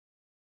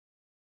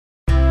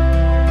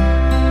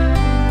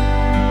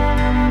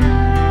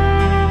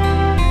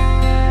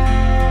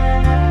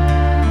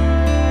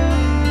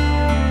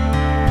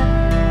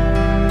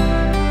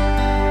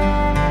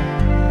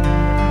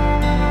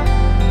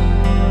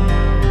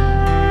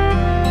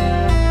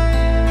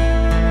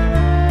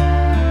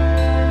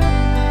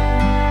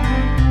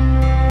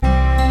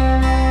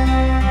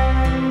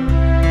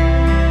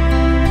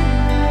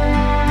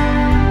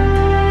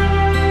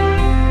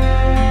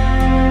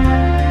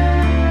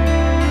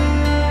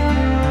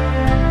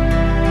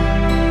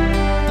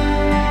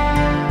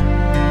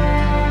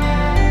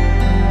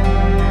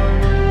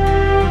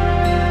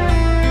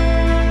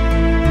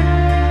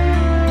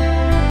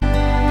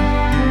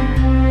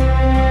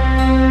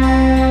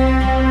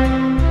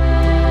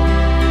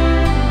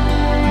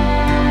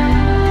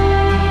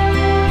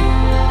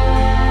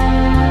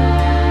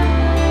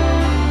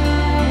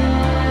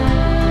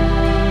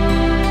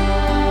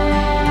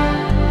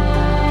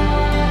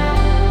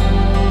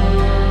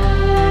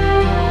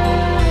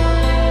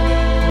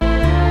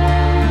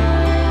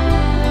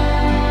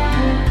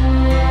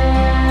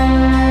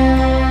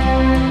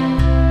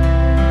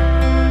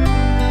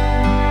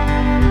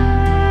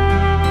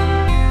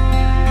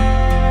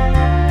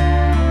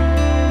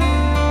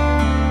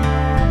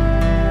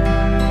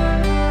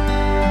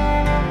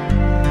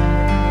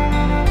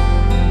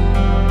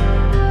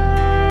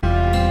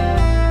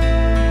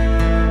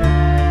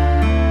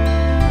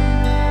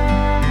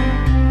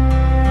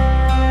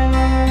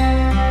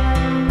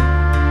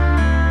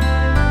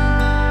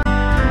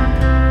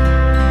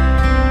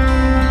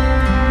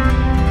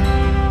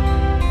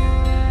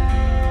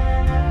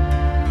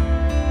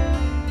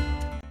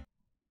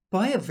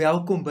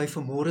welkom by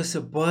vanmôre se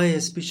baie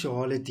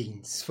spesiale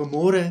diens.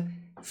 Vanmôre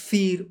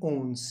vier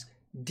ons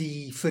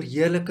die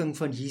verheerliking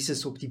van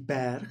Jesus op die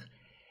berg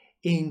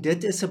en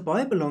dit is 'n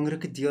baie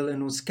belangrike deel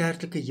in ons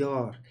kerklike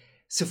jaar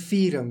se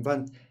viering,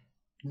 want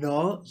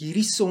na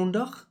hierdie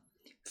Sondag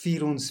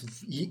vier ons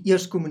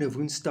eerskomende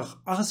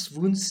Woensdag as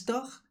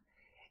Woensdag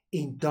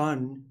en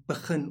dan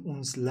begin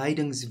ons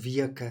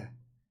lydingsweke.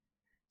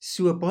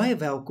 So baie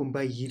welkom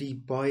by hierdie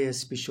baie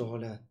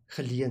spesiale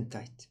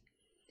geleentheid.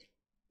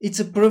 It's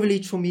a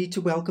privilege for me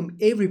to welcome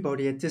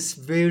everybody at this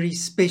very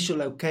special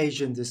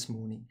occasion this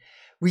morning.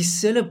 We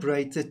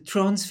celebrate the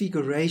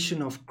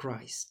transfiguration of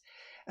Christ.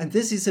 And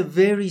this is a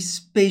very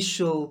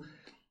special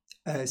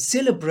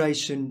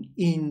celebration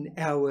in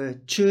our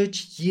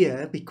church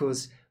year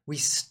because we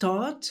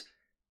start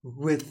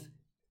with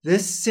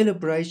this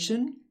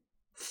celebration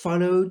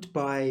followed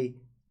by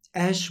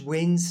Ash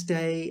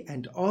Wednesday,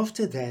 and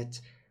after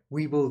that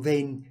we will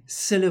then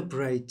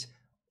celebrate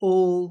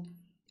all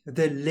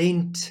the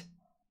Lent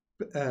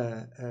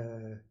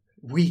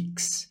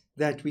weeks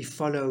that we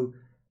follow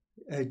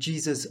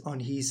Jesus on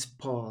his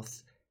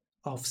path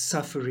of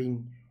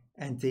suffering,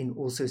 and then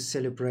also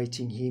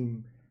celebrating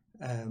him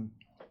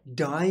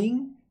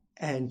dying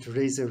and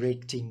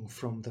resurrecting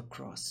from the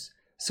cross.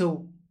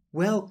 So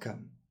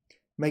welcome.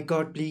 May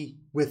God be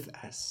with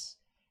us.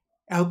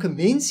 Our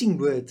commencing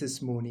word this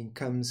morning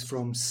comes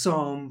from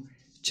Psalm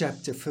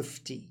chapter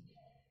 50.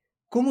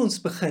 Kom ons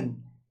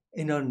begin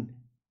en dan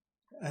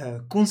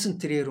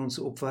konsentreer ons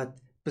op wat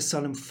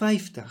Psalm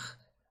 50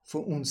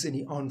 vir ons in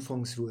die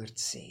aanvangswoord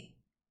sê.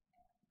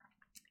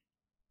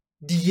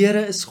 Die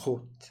Here is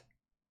God.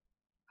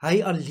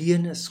 Hy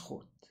alleen is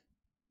God.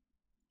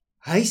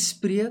 Hy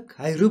spreek,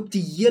 hy roep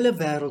die hele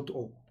wêreld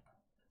op,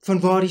 van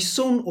waar die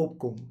son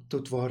opkom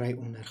tot waar hy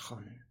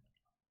ondergaan.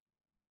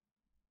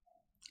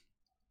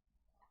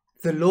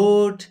 The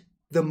Lord,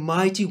 the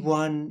mighty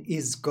one,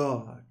 is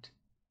God,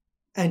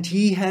 and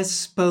he has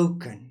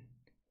spoken.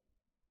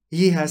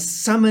 He has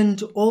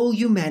summoned all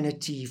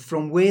humanity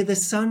from where the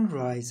sun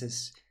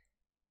rises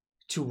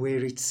to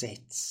where it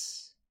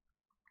sets.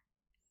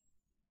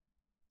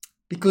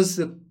 Because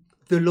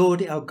the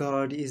Lord our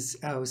God is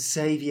our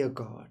Saviour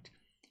God,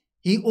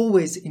 he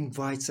always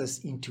invites us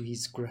into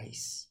his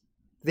grace.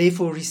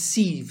 Therefore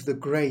receive the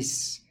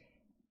grace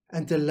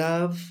and the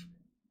love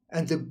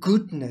and the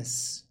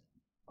goodness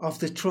of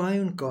the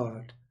triune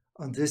God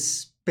on this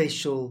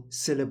special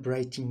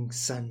celebrating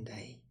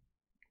Sunday.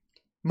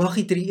 Mag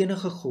die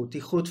drie-enige God, die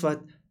God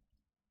wat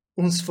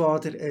ons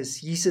Vader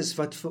is, Jesus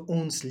wat vir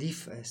ons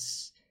lief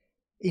is,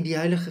 en die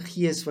Heilige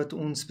Gees wat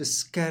ons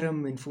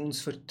beskerm en vir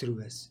ons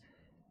vertroos,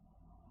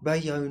 by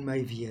jou en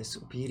my wees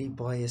op hierdie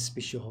baie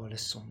spesiale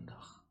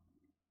Sondag.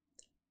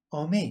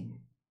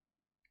 Amen.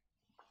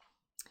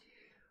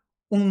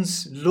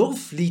 Ons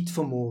loflied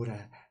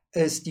vanmôre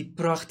is die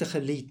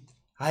pragtige lied,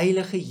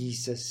 Heilige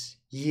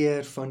Jesus,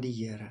 Heer van die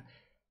Here.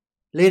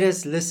 Let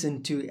us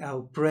listen to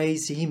our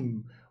praise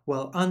hymn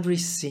while Andre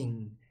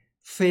sing,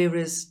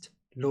 Fairest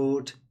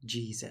Lord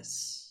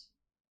Jesus.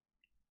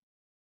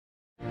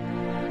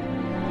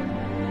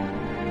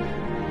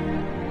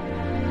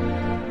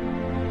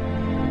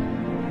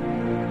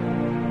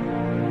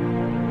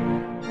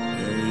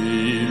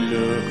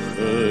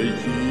 Heilige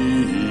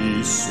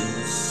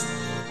Jesus,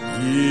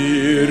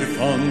 Heer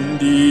van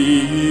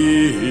die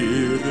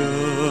Here,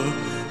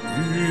 U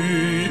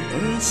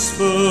is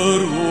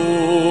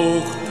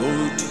verhoog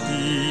tot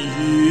die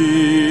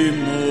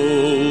hemeltroon.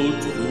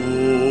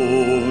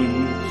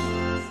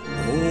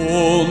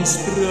 Ons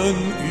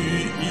bring U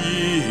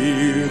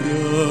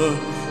ere,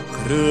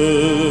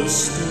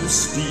 Christus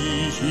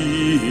die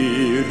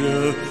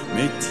Here,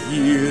 met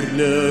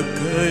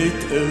heerlikheid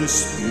is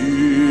U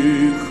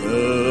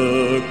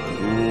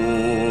gekroon.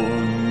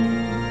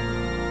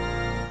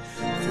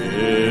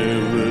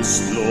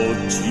 Fairest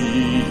Lord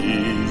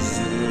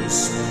Jesus,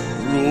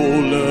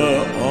 ruler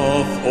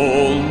of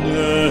all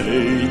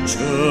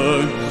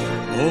nature,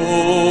 O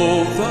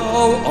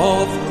thou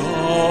of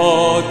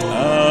God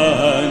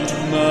and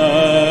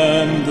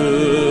man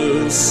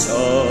the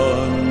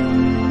Son,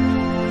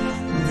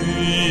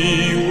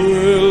 Thee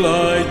will I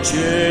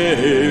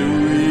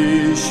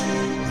cherish,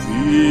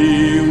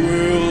 Thee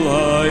will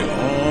I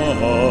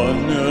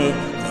honor,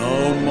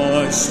 Thou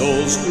my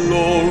soul's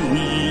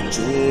glory,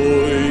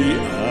 joy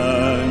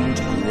and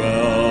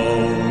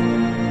crown.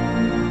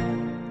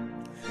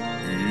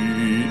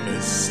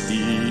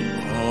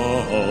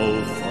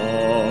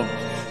 Alpha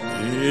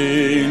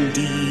en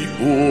die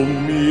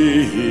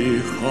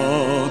Omega,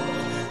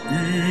 U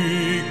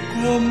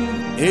kom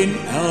en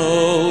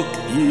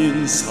elkeen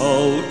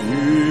sal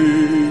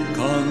U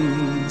kan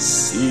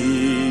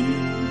sien.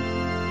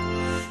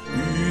 U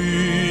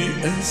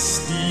is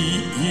die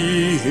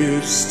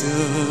eerste,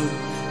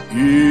 U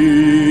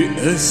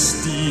is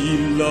die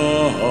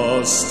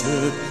laaste,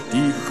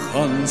 die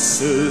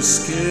ganse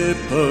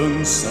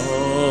skepping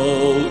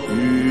sal U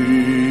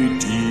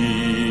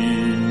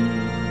dien.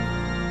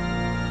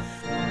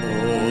 O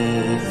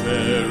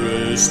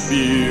fairest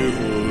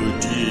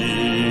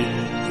beauty,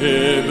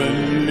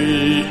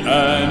 heavenly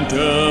and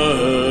earthly,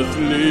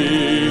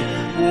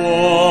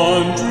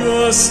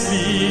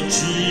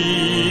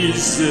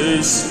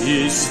 Jesus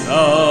is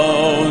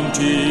found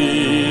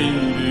in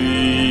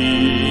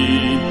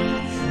thee.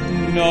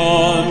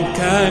 None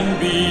can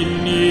be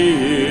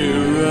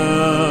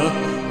nearer,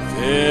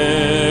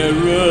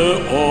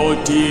 fairer or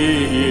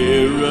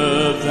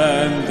dearer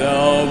than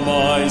thou,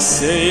 my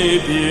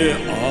Saviour,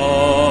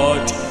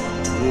 art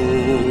to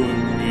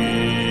me.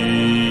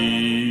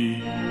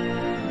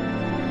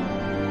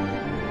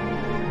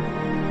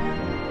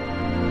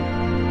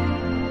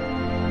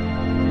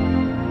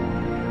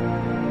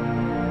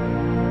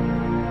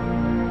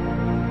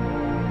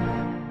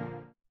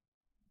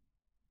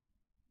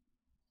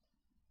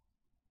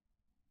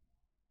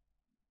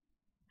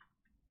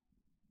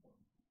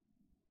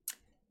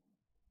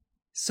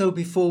 So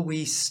before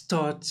we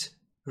start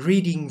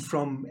reading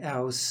from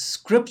our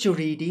scripture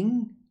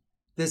reading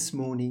this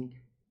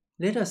morning,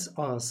 let us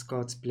ask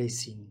God's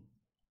blessing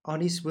on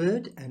His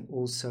word and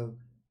also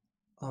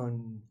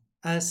on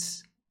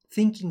us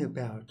thinking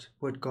about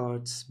what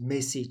God's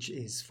message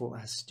is for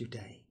us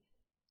today.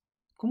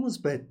 Kom ons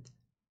bid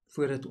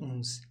voordat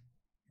ons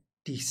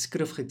die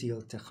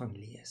skrifgedeelte gaan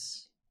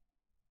lees.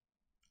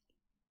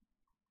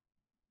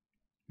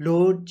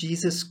 Lord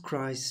Jesus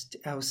Christ,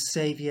 our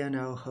Savior and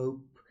our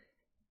hope,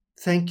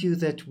 thank you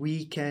that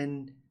we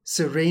can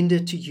surrender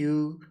to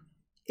you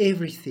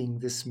everything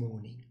this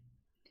morning,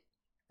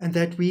 and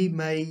that we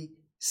may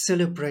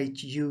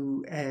celebrate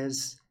you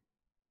as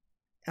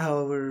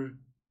our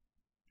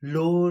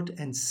Lord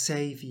and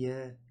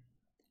Savior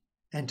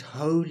and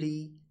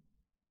holy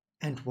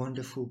and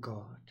wonderful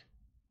God.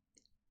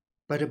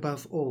 But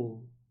above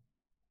all,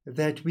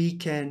 that we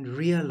can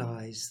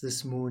realize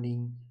this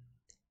morning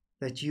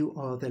that you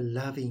are the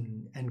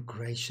loving and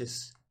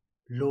gracious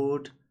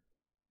Lord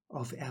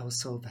of our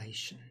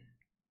salvation.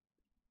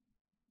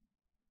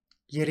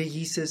 Here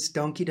Jesus,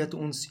 dankie dat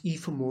ons U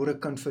vanmôre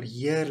kan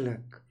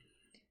verheerlik,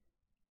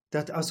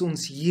 dat as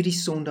ons hierdie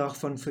Sondag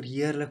van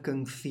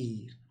verheerliking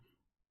vier,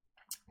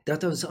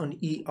 dat ons aan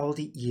U al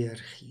die eer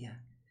gee,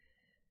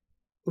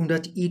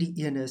 omdat U die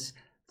een is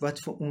wat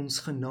vir ons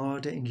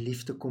genade en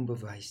liefde kom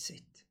bewys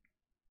het.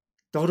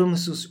 Daarom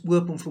is ons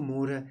oop om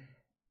vanmôre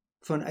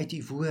vanuit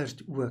U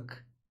woord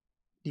ook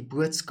die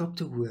boodskap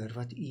te hoor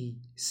wat U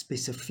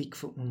spesifiek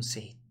vir ons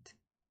het.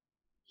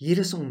 Hier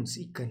is ons,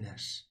 U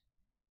kinders.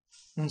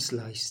 Ons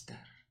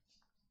luister.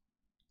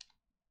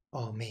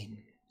 Amen.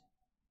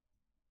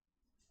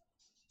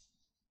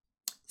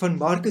 Van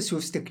Markus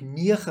hoofstuk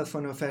 9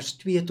 vanaf vers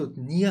 2 tot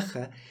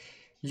 9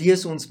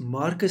 lees ons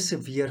Markus se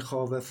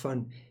weergawe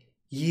van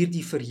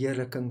hierdie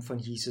verheerliking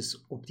van Jesus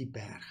op die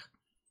berg.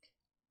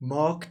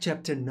 Mark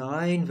chapter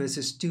 9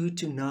 verses 2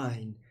 to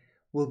 9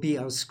 will be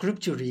our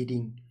scripture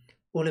reading,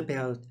 all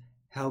about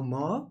how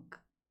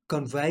Mark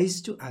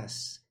conveys to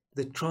us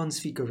the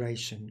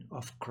transfiguration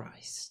of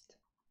Christ.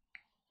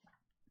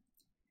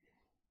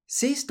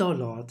 6 dae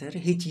later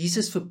het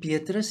Jesus vir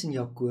Petrus en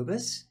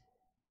Jakobus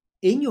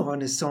en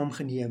Johannes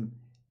saamgeneem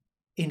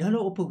en hulle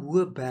op 'n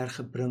hoë berg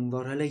gebring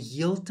waar hulle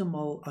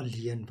heeltemal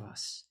alleen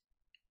was.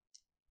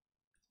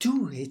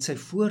 Toe het sy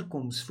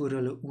voorkoms voor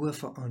hulle oë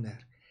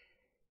verander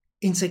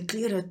en sy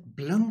klere het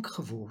blink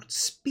geword,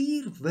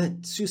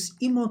 spierwit, soos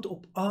iemand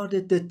op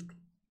aarde dit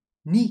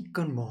nie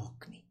kan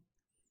maak nie.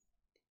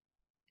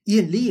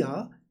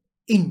 Elia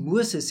en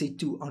Moses het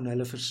toe aan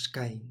hulle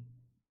verskyn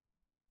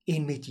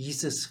en met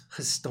Jesus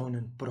gestaan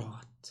en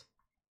praat.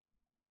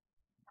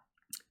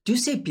 Toe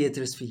sê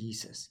Petrus vir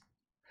Jesus,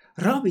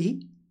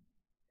 Rabbi,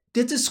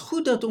 dit is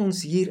goed dat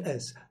ons hier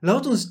is.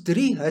 Laat ons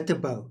 3 hutte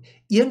bou,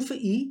 een vir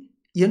U,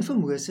 een vir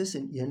Moses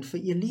en een vir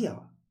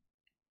Elia.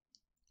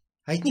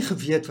 Hy het nie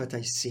geweet wat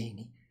hy sê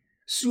nie.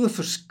 So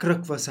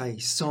verskrik was hy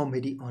saam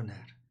met die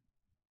ander.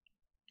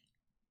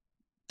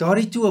 Daar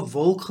het toe 'n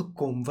wolk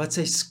gekom wat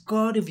sy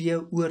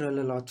skaduwee oor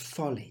hulle laat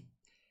val het.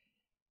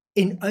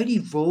 En uit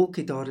die wolk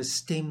het daar 'n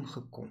stem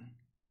gekom.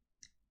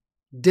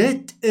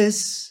 Dit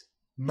is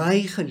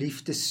my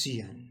geliefde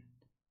seun.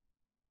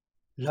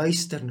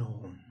 Luister na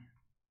hom.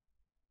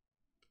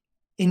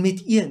 En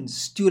met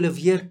eens, toe hulle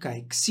weer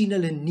kyk, sien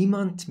hulle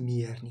niemand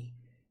meer nie.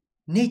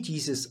 Net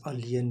Jesus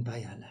alleen by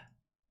hulle.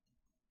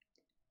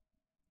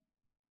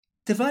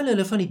 Terwyl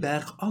hulle van die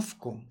berg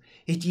afkom,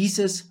 het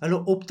Jesus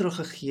hulle opdrag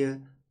gegee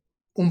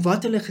om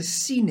wat hulle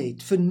gesien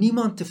het vir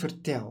niemand te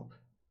vertel,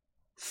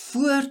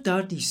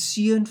 voordat die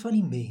Seun van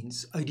die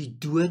mens uit die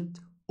dood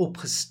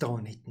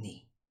opgestaan het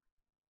nie.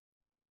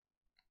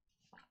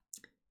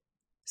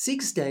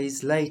 6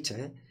 days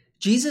later,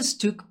 Jesus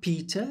took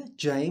Peter,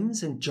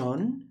 James and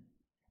John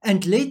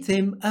and led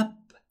them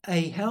up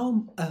a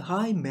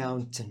high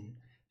mountain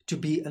to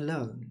be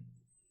alone.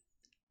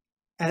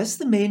 As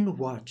the men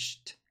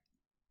watched,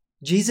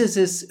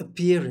 Jesus'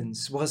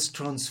 appearance was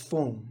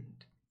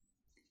transformed,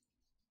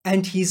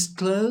 and his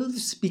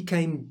clothes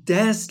became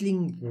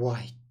dazzling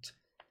white,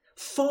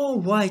 far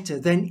whiter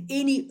than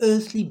any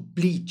earthly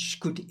bleach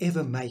could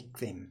ever make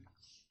them.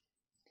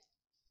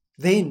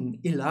 Then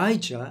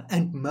Elijah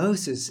and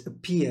Moses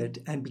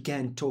appeared and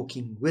began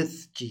talking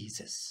with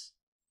Jesus.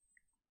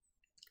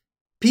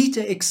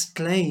 Peter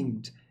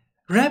exclaimed,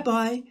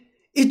 Rabbi,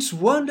 it's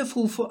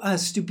wonderful for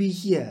us to be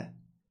here.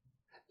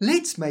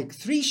 let's make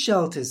 3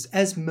 shelters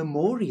as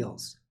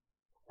memorials,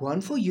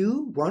 one for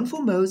you, one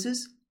for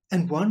Moses,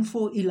 and one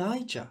for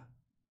Elijah.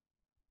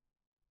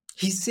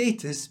 He said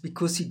this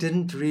because he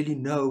didn't really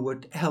know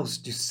what else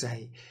to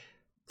say,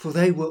 for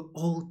they were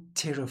all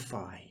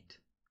terrified.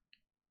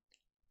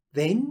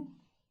 Then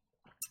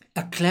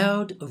a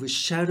cloud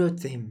overshadowed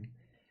them,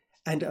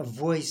 and a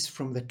voice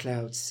from the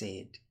cloud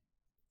said,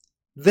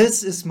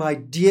 "This is my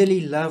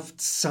dearly loved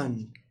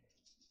Son.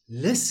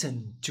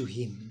 Listen to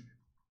him."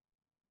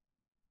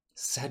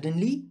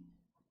 Suddenly,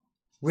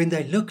 when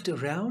they looked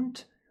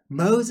around,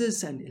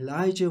 Moses and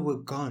Elijah were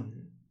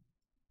gone,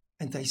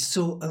 and they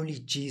saw only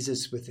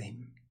Jesus with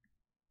them.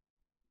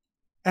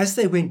 As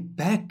they went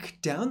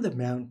back down the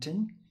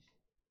mountain,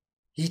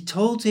 he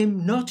told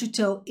them not to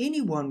tell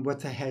anyone what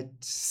they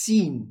had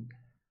seen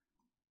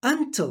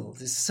until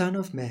the Son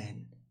of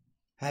Man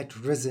had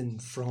risen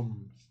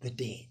from the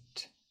dead.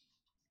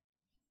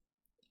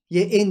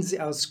 Here ends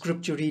our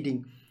scripture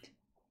reading,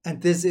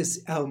 and this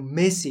is our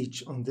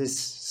message on this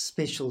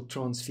special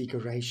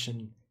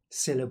Transfiguration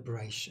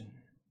celebration.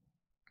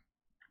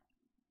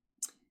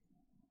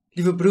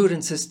 Liewe broer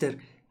en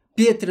suster,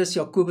 Petrus,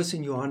 Jakobus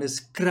en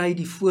Johannes kry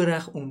die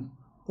voorreg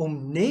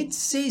om net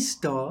 6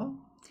 dae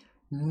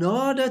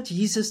nadat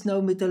Jesus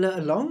nou met hulle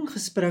 'n lang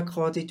gesprek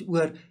gehad het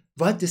oor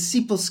wat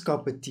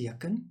disippelskap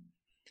beteken,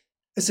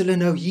 is hulle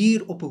nou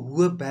hier op 'n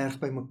hoë berg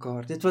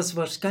bymekaar. Dit was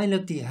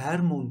waarskynlik die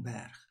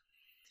Hermonberg.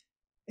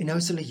 En nou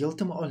is hulle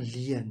heeltemal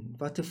alleen.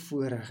 Wat 'n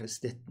voorreg is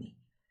dit nie.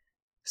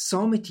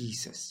 Saam met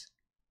Jesus.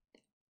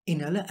 En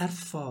hulle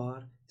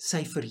ervaar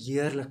sy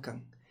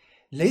verheerliking.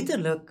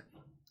 Letterlik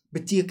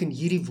beteken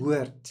hierdie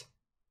woord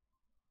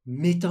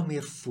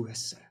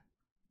metamorfose.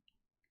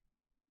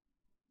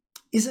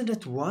 Isn't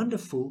it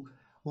wonderful?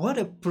 What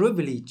a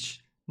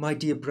privilege, my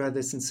dear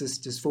brothers and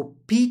sisters, for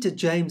Peter,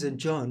 James and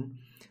John,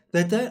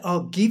 that they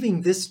are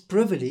giving this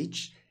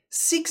privilege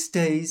 6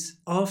 days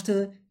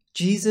after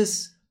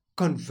Jesus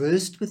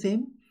conversed with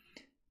them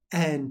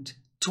and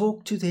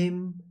talked to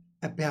them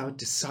about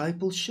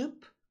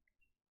discipleship,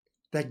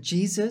 that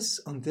Jesus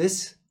on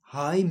this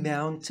high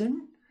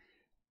mountain,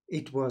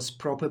 it was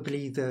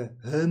probably the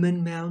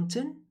Hermon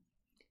mountain,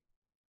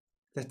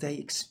 that they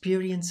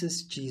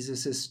experiences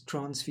Jesus'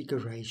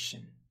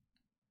 transfiguration.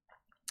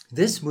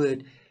 This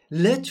word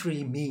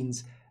literally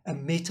means a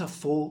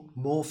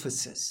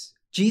metamorphosis.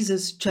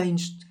 Jesus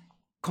changed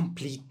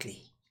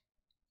completely.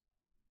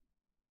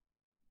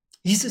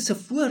 Jesus se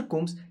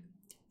voorkoms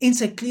en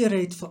sy klere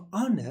het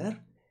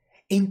verander,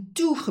 en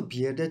toe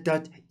gebeur dit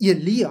dat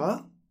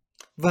Elia,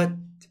 wat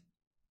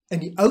in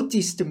die Ou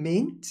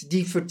Testament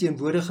die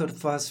verteenwoordiger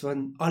was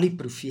van al die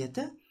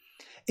profete,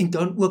 en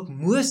dan ook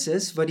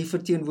Moses, wat die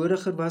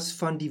verteenwoordiger was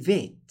van die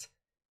wet,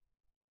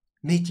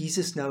 met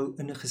Jesus nou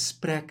in 'n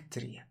gesprek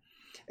tree.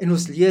 En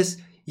ons lees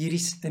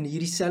in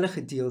hierdie selfde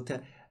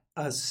gedeelte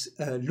as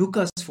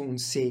Lukas vir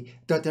ons sê,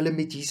 dat hulle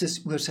met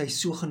Jesus oor sy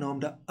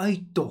sogenaamde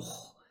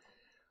uittog,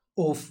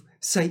 of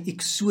sy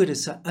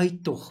Exodus, sy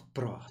uittog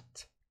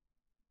praat.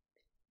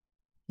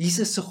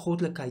 Jesus se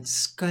goddelikheid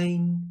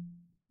skyn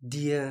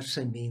deur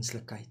sy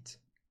menslikheid.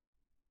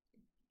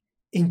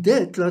 En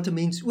dit laat 'n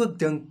mens ook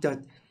dink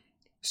dat,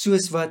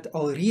 soos wat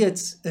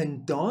alreeds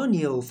in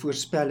Daniël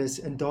voorspel is,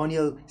 in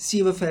Daniël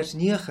 7 vers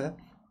 9,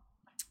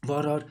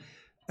 waar daar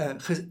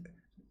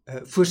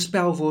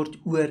voorspel word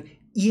oor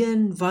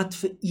een wat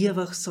vir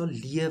ewig sal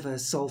lewe,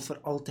 sal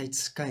vir altyd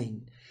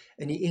skyn.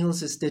 In die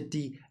Engels is dit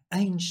die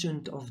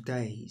Ancient of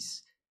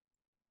Days.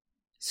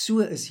 So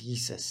is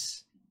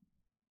Jesus,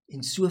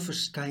 en so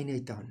verskyn hy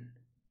dan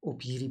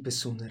op hierdie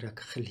besondere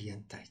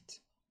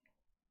geleentheid.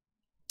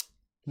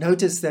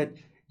 Notice that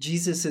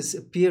Jesus'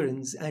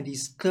 appearance and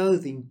his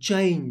clothing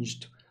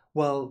changed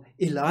while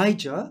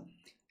Elijah,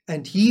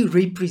 and he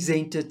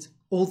represented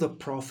all the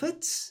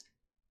prophets,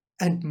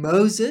 and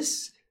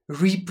Moses,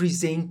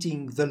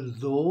 representing the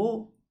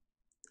law,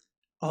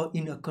 are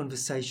in a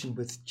conversation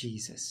with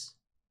Jesus.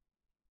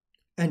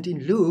 And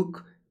in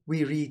Luke,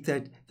 we read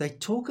that they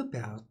talk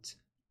about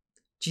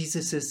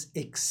Jesus'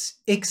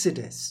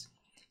 exodus.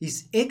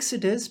 His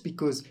exodus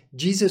because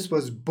Jesus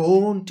was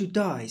born to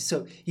die.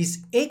 So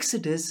his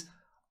exodus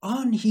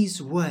on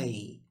his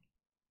way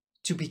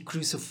to be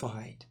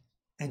crucified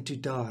and to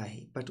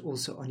die, but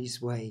also on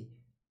his way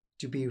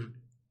to be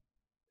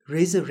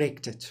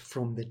resurrected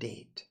from the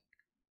dead.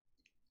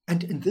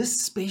 And in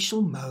this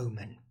special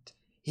moment,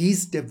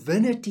 his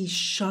divinity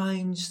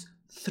shines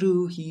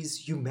through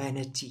his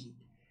humanity.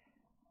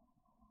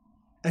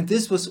 And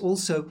this was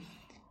also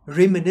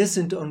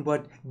reminiscent on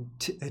what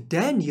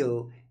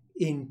Daniel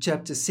in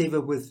chapter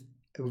 7 with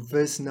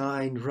verse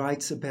 9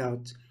 writes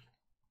about,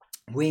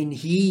 when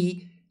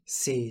he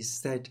says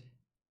that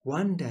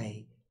one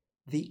day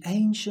the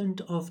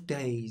Ancient of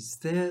Days,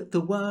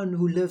 the one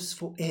who lives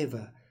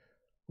forever,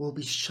 will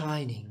be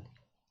shining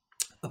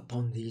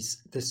upon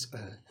this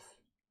earth.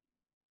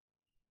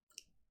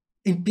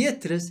 En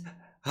Petrus,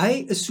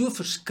 hy is so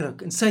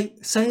verskrik, en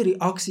sy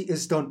reaksie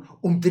is dan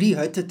om 3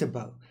 hutte te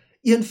bou.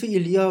 Een vir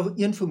Elia,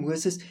 een vir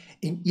Moses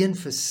en een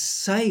vir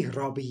sy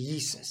Rabbi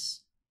Jesus.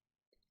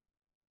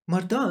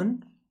 Maar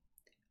dan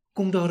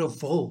kom daar 'n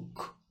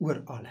wolk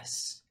oor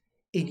alles.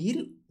 En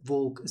hierdie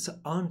wolk is 'n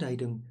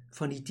aanduiding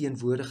van die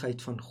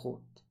teenwoordigheid van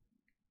God.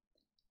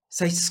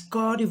 Sy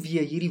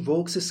skaduwee, hierdie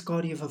wolk se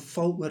skaduwee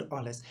val oor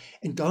alles.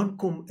 En dan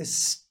kom 'n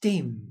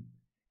stem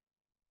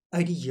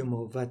uit die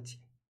hemel wat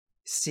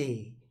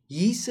sê,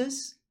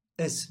 Jesus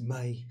is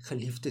my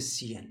geliefde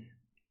seun.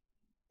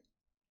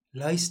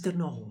 Luister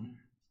na hom.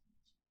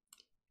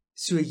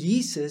 So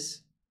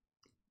Jesus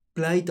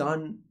bly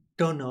dan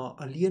daarna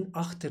alleen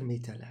agter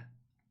met hulle.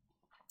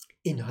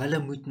 En hulle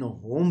moet na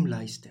hom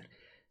luister,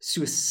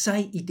 so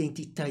sy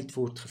identiteit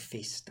word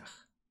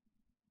gevestig.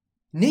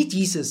 Net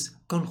Jesus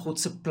kan God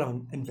se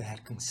plan in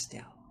werking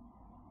stel.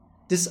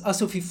 Dis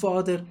asof die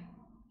Vader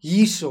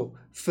hierso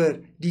vir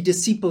die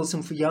disippels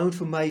en vir jou en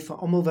vir my, vir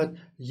almal wat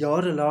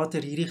jare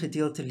later hierdie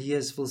gedeelte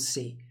lees, wil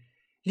sê,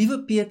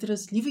 liewe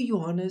Petrus, liewe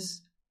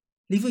Johannes,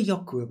 liewe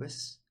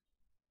Jakobus,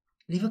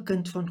 liewe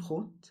kind van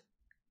God,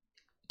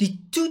 die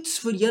toets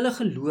vir julle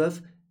geloof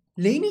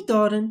lê nie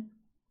daarin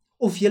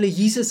of julle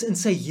Jesus in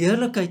sy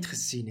heerlikheid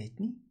gesien het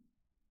nie,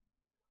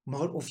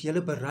 maar of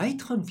julle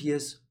bereid gaan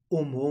wees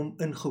om hom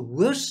in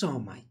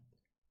gehoorsaamheid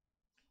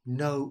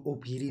nou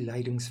op hierdie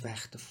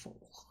lydingsweg te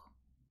volg.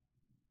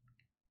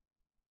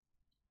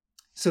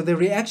 So the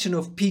reaction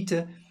of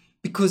Peter,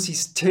 because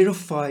he's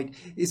terrified,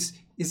 is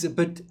a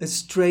bit a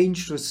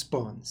strange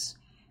response.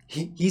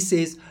 He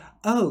says,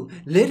 oh,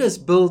 let us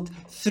build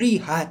 3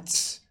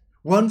 huts,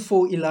 one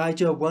for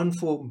Elijah, one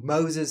for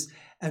Moses,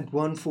 and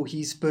one for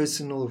his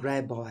personal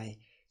rabbi,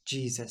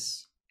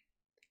 Jesus.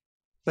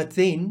 But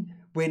then,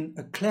 when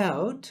a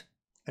cloud,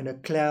 and a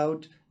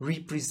cloud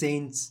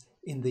represents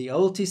in the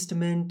Old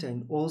Testament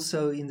and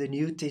also in the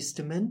New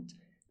Testament,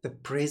 the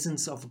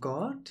presence of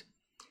God,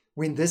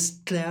 when this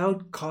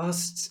cloud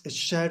casts a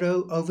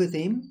shadow over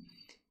them,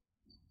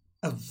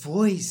 a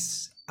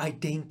voice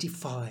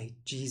identified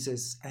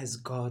Jesus as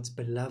God's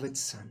beloved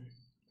Son.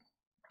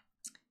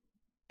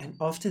 And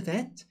after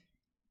that,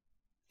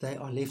 they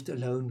are left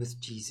alone with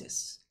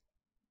Jesus,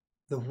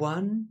 the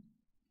one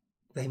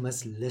they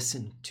must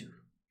listen to.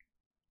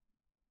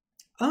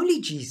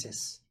 Only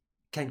Jesus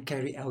can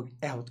carry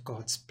out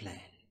God's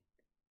plan.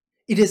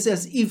 It is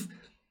as if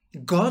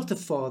God the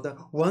Father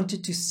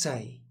wanted to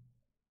say,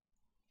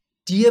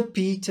 dear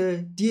Peter,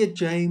 dear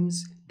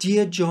James,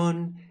 dear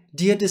John,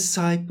 dear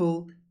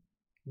disciple,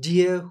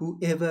 dear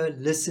whoever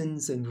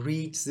listens and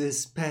reads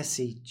this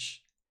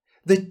passage,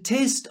 the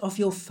test of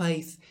your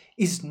faith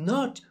is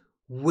not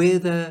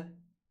whether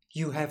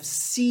you have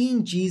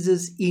seen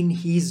Jesus in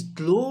his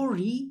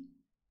glory,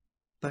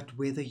 but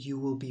whether you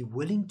will be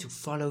willing to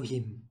follow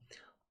him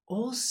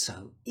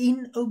also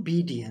in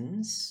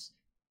obedience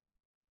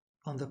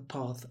on the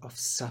path of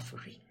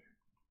suffering.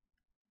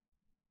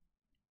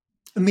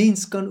 'n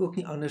Mens kan ook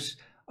nie anders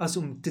as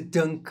om te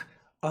dink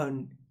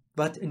aan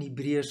wat in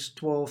Hebreërs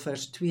 12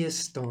 vers 2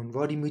 staan,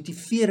 waar die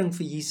motivering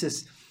vir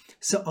Jesus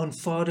se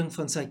aanvaarding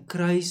van sy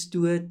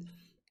kruisdood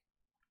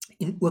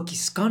en ook die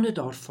skande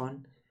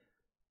daarvan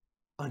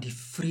aan die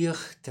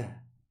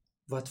vreugde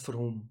wat vir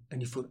hom in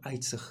die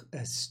vooruitsig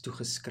is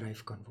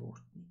toegeskryf kan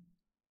word.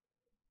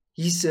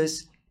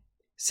 Jesus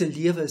se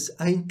lewe is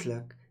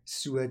eintlik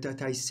so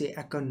dat hy sê,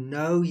 ek kan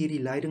nou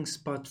hierdie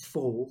lydingspad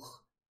volg,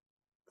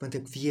 want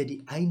ek weet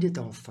die einde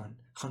daarvan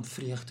gaan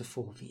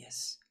vreugdevol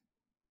wees.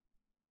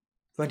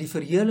 Want die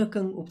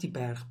verheerliking op die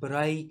berg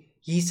berei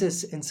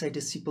Jesus en sy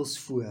disippels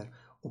voor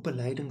op 'n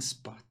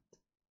lydingspad.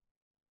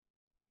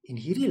 En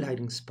hierdie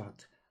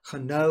lydingspad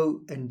gaan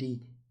nou in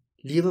die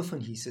lewe van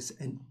Jesus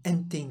in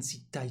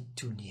intensiteit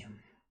toeneem.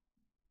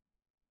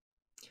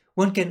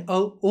 One can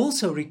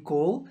also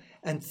recall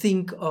and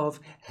think of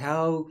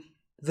how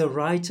the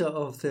writer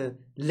of the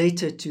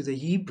letter to the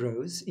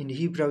Hebrews, in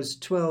Hebrews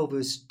 12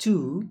 verse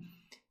 2,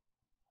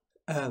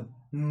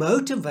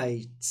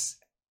 motivates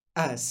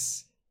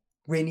us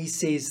when he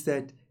says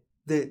that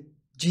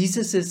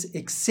Jesus'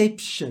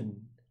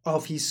 exception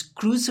of his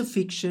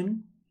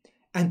crucifixion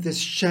and the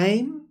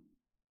shame,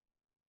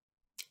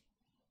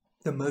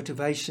 the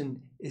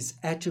motivation is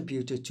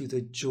attributed to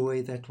the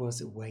joy that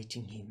was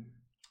awaiting him.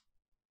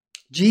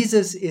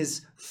 Jesus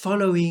is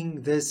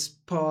following this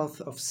path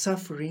of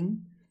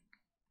suffering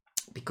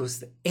because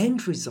the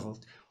end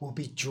result will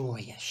be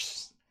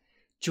joyous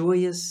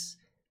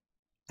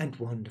and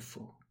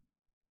wonderful.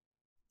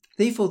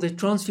 Therefore, the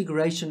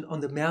transfiguration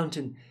on the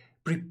mountain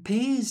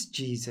prepares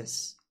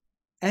Jesus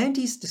and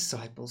his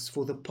disciples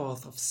for the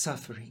path of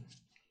suffering.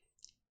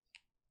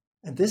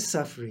 And this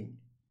suffering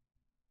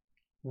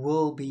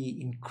will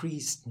be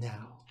increased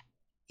now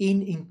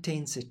in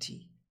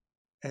intensity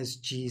as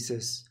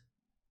Jesus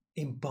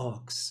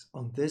embarks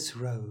on this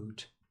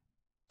road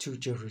to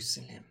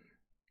Jerusalem.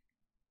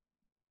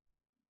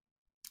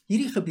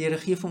 Hierdie gebeure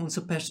gee vir ons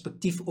 'n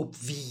perspektief op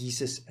wie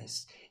Jesus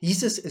is.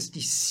 Jesus is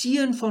die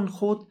Seun van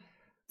God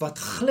wat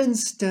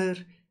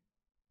glinster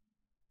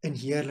in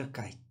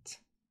heerlikheid.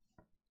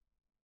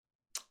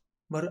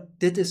 Maar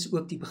dit is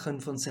ook die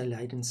begin van sy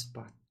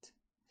lydenspad.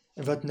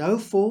 En wat nou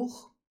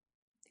volg,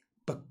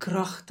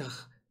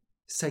 bekragtig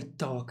sy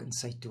taak en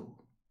sy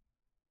doel.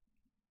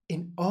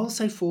 En al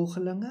sy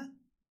volgelinge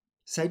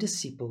Sy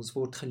disippels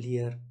word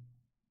geleer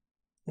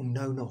om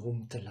nou na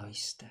hom te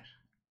luister.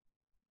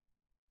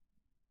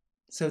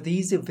 So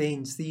these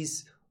events,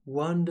 these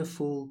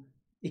wonderful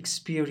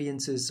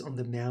experiences on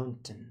the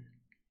mountain,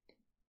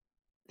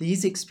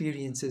 these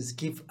experiences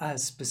give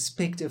us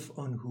perspective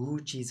on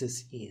who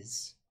Jesus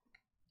is.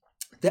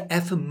 The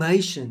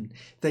affirmation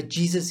that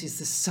Jesus is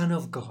the Son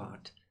of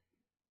God,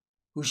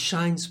 who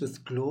shines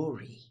with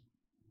glory.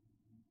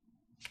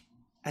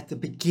 At the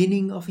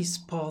beginning of his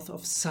path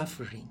of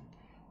suffering,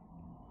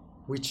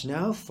 which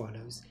now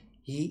follows,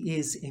 he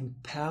is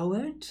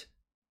empowered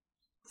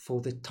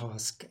for the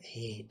task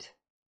ahead.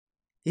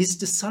 His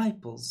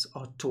disciples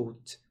are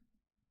taught,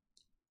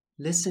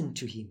 listen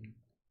to him,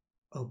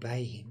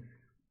 obey him.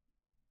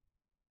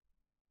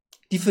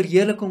 Die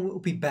verheerliking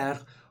op die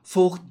berg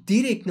volg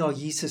direk na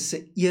Jesus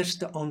se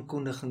eerste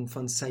aankondiging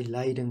van sy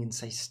lyding en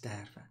sy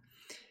sterwe.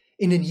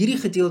 En in hierdie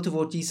gedeelte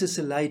word Jesus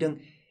se lyding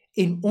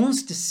en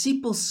ons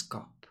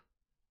disippelskap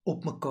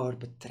op mekaar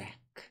betrek.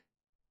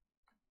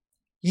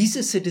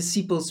 Jesus se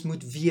disippels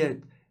moet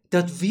weet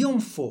dat wie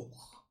hom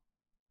volg,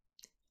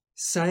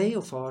 sy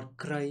of haar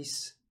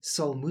kruis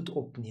sal moet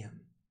opneem.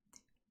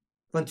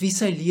 Want wie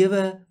sy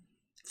lewe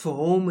vir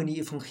hom in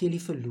die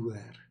evangelie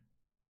verloor,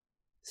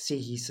 sê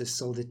Jesus,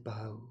 sal dit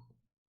behou.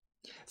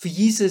 Vir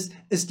Jesus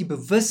is die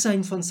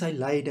bewussyn van sy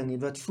lyding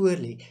en wat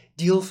voorlê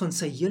deel van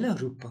sy hele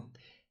roeping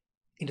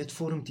en dit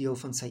vorm deel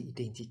van sy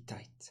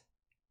identiteit.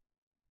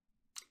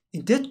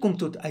 En dit kom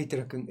tot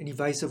uitdrukking in die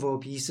wyse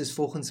waarop Jesus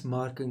volgens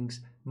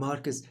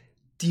Markus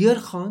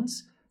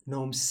deurgaans na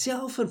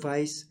homself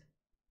verwys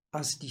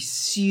as die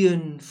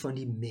seun van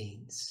die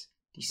mens.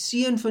 Die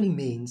seun van die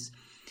mens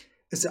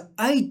is 'n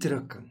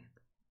uitdrukking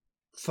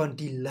van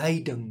die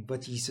lyding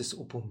wat Jesus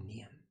op hom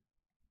neem.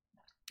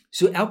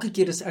 So elke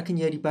keer as ek en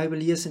jy die Bybel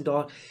lees en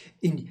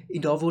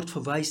daar word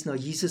verwys na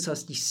Jesus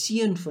as die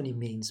seun van die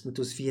mens, moet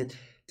ons weet,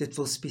 dit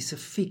wil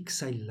spesifiek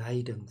sy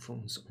lyding vir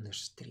ons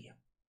onderstreep.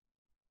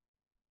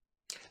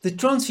 The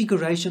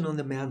Transfiguration on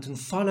the mountain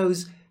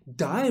follows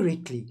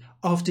directly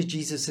after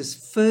Jesus'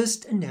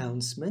 first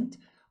announcement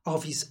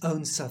of his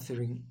own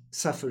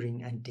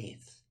suffering and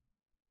death.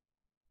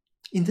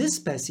 In this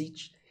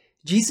passage,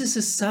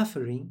 Jesus'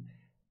 suffering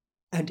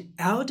and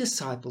our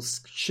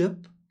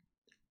discipleship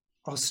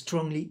are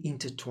strongly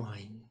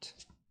intertwined.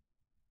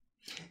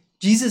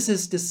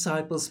 Jesus'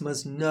 disciples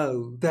must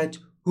know that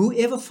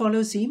whoever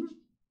follows him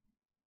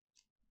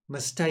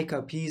must take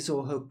up his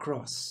or her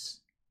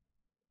cross,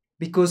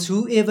 because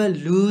whoever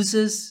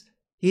loses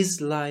his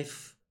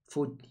life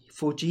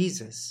for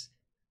Jesus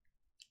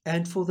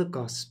and for the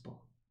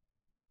gospel,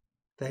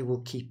 they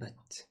will keep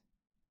it.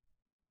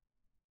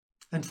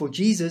 And for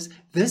Jesus,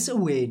 this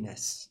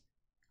awareness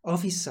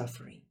of his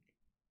suffering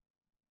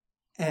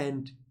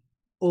and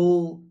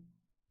all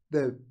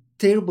the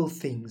terrible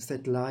things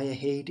that lie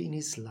ahead in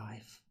his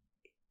life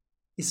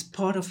is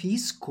part of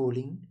his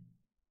calling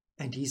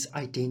and his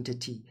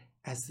identity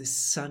as the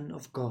Son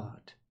of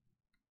God.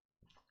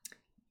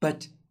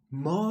 But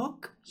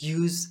Mark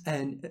used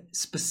a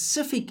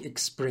specific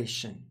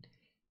expression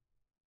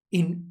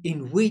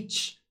in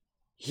which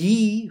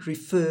he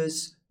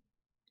refers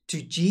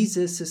to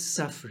Jesus'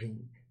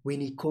 suffering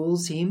when he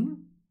calls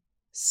him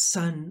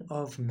Son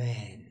of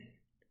Man.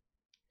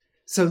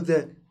 So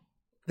the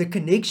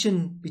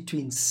connection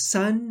between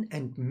son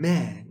and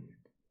man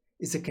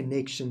is a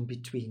connection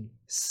between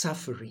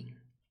suffering.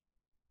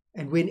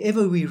 And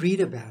whenever we read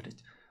about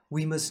it,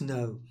 we must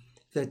know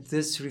that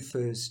this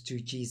refers to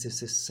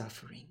Jesus'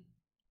 suffering.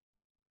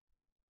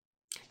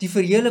 Die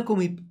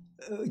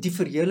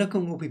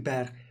verheerliking op die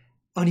berg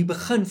aan die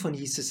begin van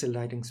Jesus se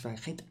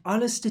lydingsweg het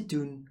alles te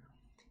doen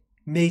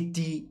met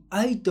die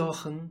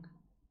uitdaging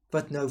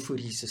wat nou voor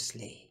Jesus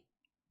lê.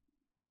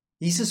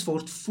 Jesus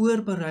word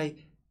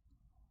voorberei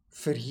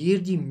vir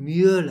hierdie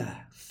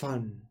meule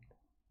van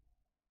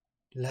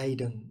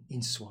lyding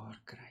en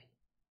swaar kry.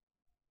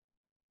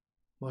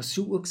 Maar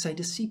so ook sy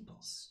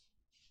disippels.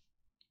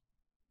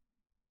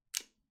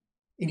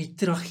 En die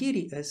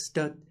tragedie is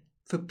dat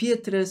vir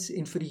Petrus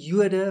en vir die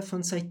Jode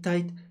van sy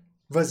tyd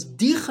was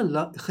die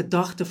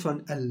gedagte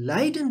van 'n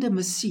lydende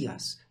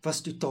Messias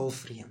was totaal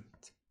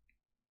vreemd.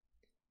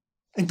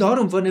 En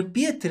daarom wanneer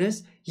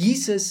Petrus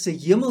Jesus se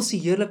hemelse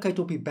heerlikheid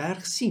op die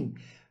berg sien,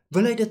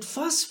 wil hy dit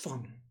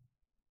vasvang.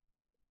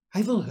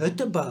 Hy wil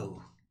hutte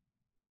bou.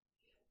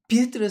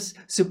 Petrus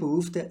se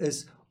behoefte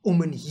is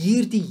om in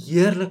hierdie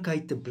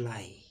heerlikheid te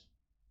bly.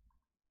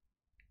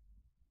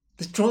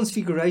 The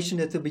transfiguration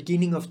at the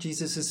beginning of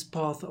Jesus'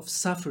 path of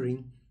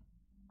suffering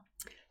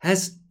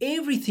has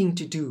everything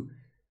to do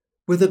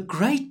with a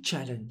great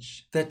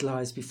challenge that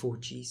lies before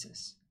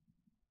Jesus.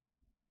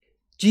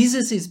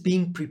 Jesus is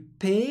being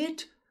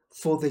prepared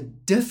for the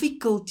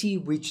difficulty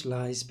which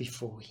lies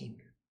before him.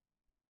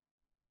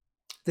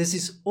 This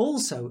is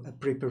also a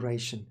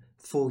preparation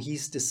for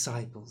his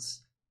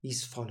disciples,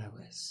 his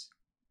followers.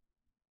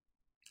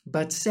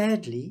 But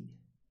sadly,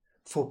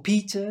 for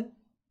Peter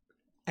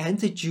and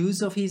the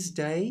Jews of his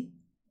day,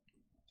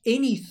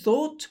 any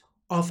thought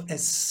of a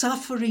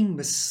suffering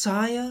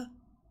Messiah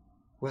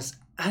was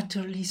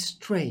utterly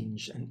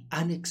strange and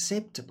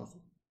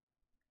unacceptable.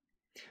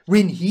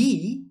 When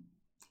he,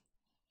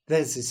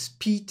 this is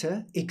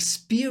Peter,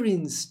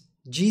 experienced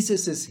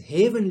Jesus'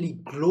 heavenly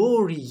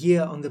glory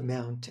here on the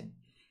mountain,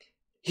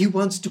 he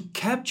wants to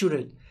capture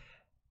it.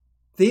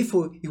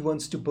 Therefore, he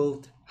wants to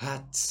build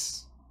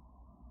huts.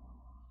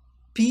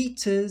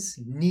 Peter's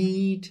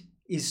need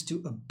is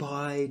to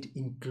abide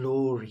in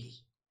glory.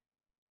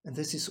 And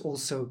this is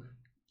also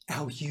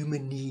our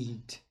human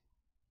need.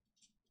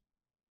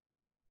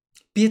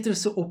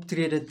 Petrus se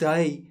optrede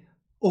dui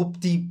op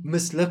die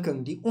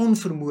mislukking, die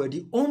onvermoë,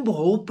 die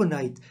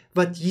onbeholpenheid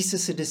wat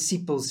Jesus se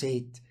disippels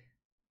het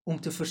om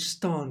te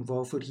verstaan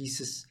waarvoor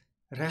Jesus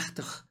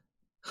regtig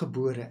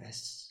gebore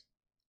is.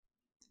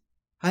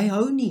 Hy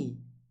hou nie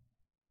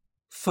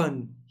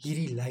van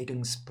hierdie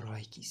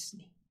lydingspraatjies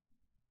nie.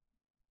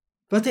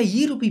 Wat hy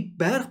hier op die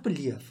berg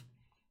beleef,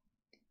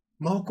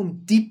 maak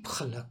hom diep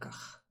gelukkig.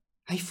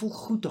 Hy voel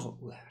goed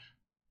daaroor.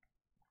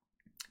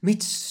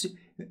 Met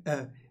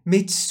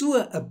so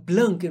 'n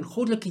blink en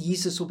goddelike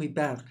Jesus op die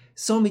berg,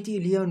 saam met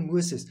Elia en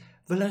Moses,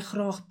 wil hy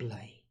graag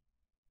bly.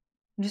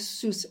 En dis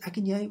soos ek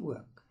en jy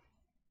ook.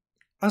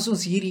 As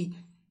ons hierdie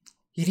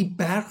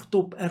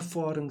bergtop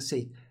ervarings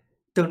het,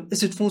 dan is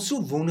dit vir ons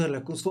so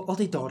wonderlik, ons wil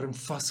altyd daarin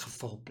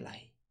vasgeval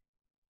bly.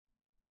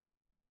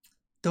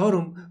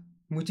 Daarom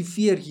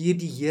motiveer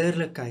hierdie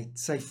heerlikheid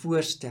sy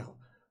voorstel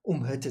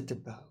om hutte te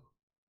bou.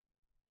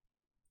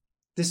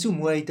 Dis so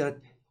mooi dat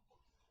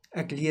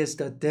ek lees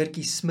dat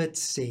Dirkie Smit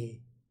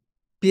sê,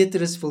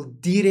 Petrus wil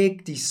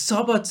direk die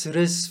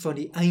Sabbatsrus van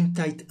die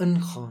eindtyd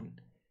ingaan.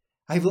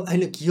 Hy wil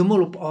eintlik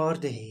hemel op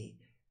aarde hê.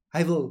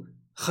 Hy wil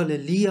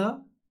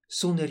Galilea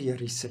sonder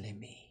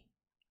Jerusalem hê.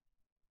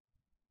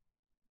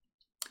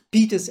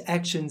 Peter's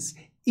actions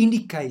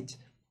indicate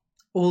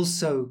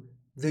also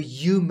the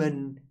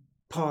human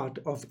part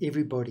of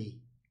everybody.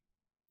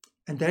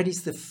 And that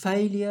is the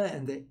failure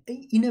and the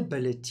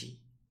inability,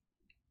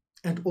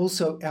 and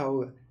also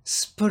our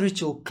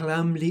spiritual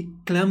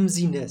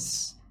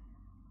clumsiness,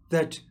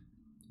 that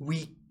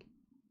we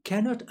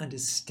cannot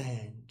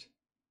understand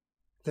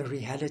the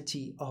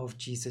reality of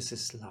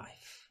Jesus'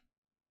 life.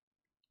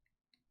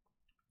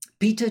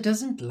 Peter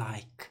doesn't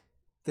like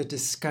the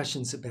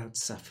discussions about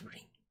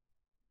suffering.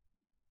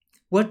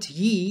 What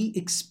he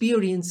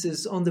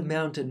experiences on the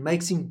mountain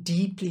makes him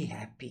deeply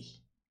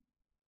happy.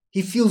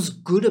 He feels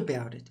good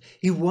about it.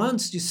 He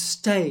wants to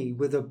stay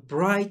with the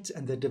bright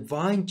and the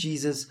divine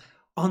Jesus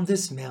on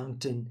this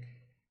mountain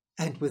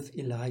and with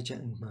Elijah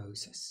and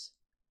Moses.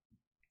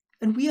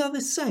 And we are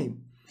the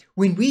same.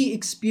 When we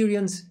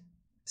experience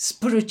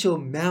spiritual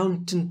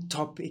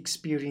mountaintop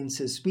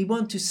experiences, we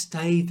want to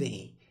stay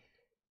there.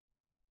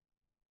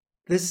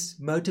 This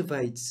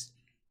motivates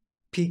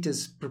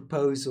Peter's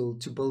proposal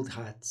to build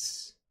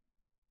huts.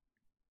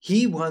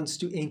 He wants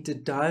to enter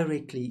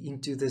directly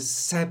into the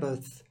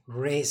Sabbath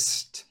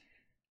rest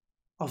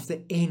of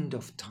the end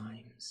of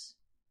times.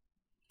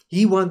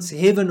 He wants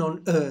heaven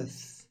on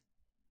earth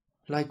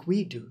like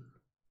we do.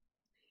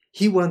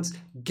 He wants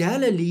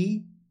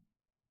Galilee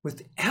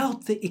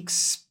without the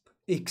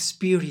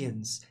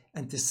experience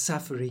and the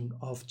suffering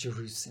of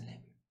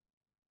Jerusalem.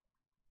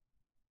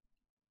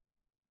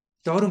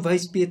 Daarom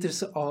wys Petrus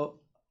se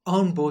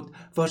aanbod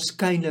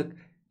waarskynlik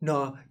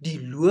na die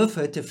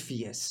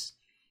loofhuttefees.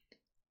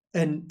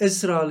 In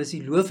Israel is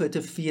die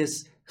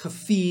loofhuttefees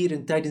gevier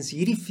en tydens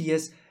hierdie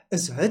fees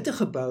is hutte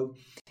gebou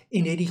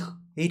en het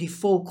die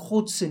volk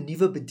God se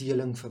nuwe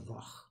bedeling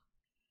verwag.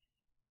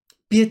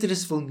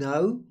 Petrus wil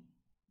nou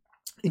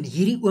in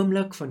hierdie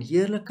oomblik van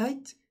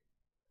heerlikheid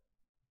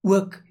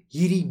ook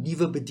hierdie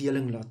nuwe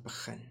bedeling laat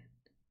begin.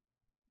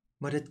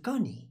 Maar dit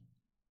kan nie,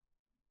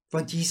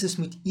 want Jesus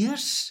moet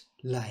eers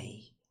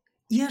ly,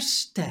 eers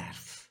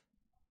sterf,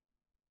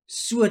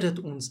 sodat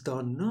ons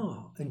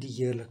daarna in die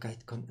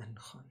heerlikheid kan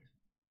ingaan.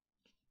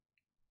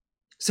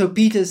 So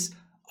Peter's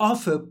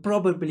offer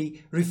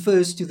probably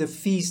refers to the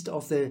Feast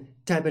of the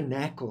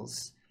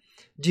Tabernacles.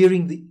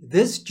 During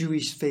this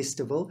Jewish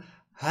festival,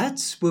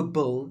 huts were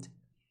built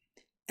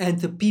and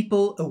the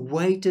people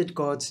awaited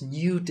God's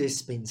new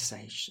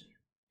dispensation.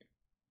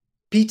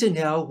 Peter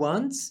now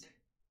wants,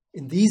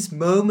 in these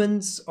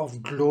moments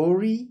of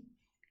glory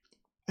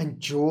and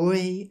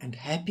joy and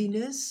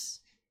happiness,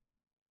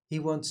 he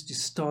wants to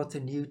start a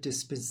new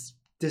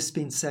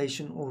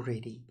dispensation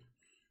already.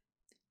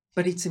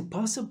 But it's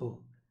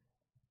impossible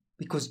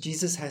because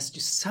Jesus has to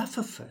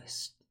suffer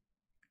first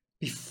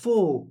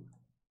before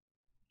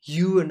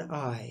you and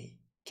I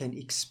can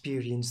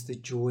experience the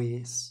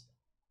joys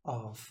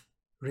of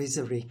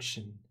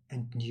resurrection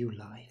and new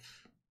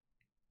life.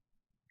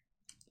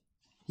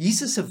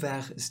 Jesus se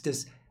weg is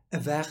dus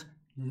 'n weg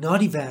na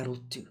die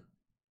wêreld toe.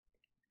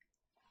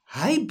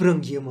 Hy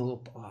bring hemel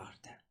op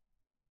aarde.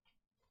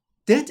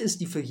 Dit is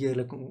die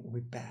verheerliking op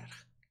die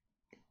berg.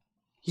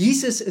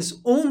 Jesus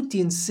is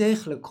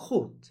onteenseglik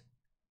God.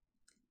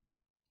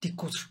 Die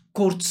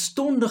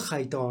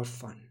kortstondigheid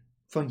daarvan,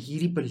 van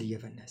hierdie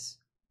belewenis.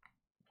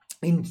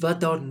 En wat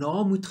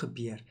daarna moet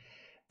gebeur,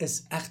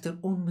 is egter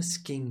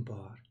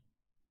onmiskenbaar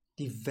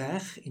die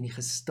weg en die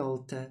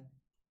gestalte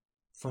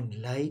van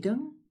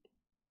lyding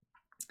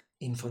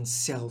en van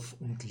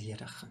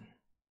selfontlediging.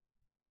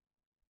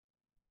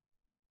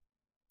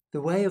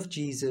 The way of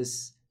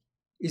Jesus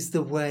is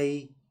the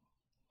way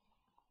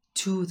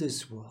to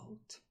this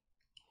world,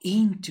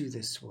 into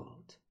this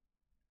world,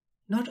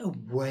 not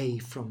away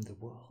from the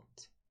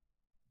world.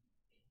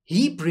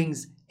 He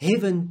brings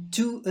heaven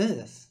to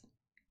earth.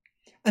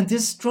 And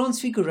this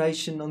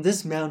transfiguration on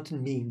this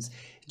mountain means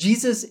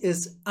Jesus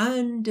is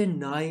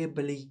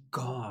undeniably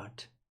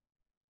God.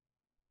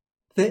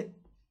 The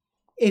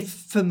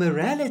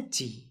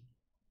ephemerality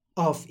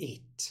of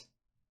it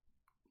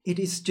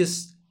is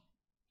just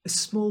a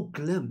small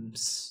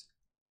glimpse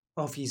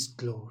of his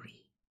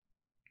glory.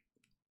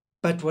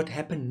 But what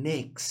happened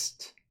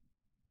next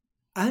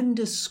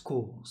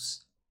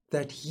underscores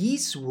that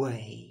his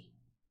way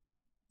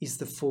is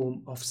the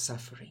form of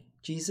suffering.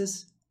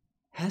 Jesus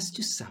has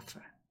to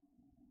suffer.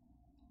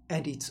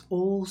 And it's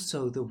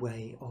also the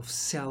way of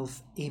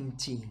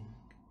self-emptying.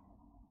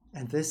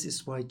 And this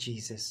is why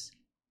Jesus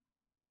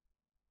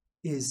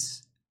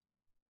is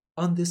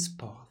on this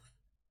path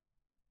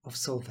of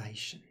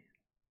salvation.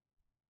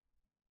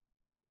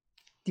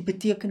 Die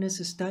betekenis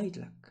is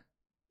duidelik.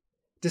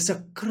 Dis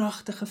 'n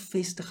kragtige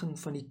vestiging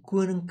van die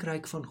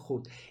koninkryk van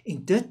God.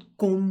 En dit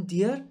kom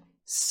deur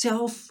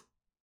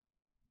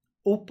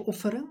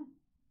selfopoffering,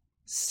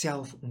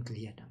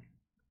 selfontleding.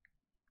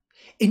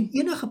 En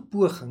enige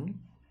poging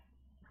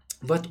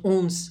wat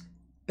ons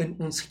in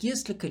ons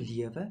geestelike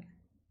lewe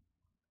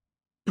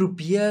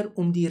probeer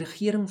om die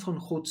regering van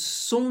God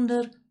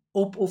sonder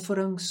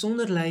opoffering,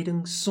 sonder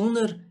lyding,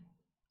 sonder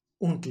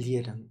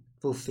ontleding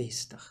wil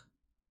vestig,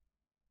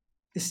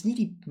 is nie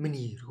die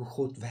manier hoe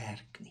God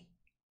werk nie.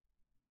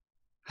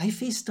 Hy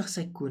vestig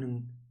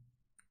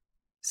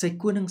sy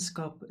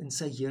koningskap en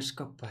sy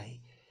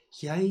heerskappy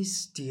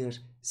juis deur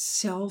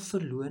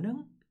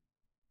selfverloning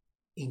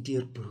en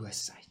deur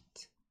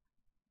broosheid.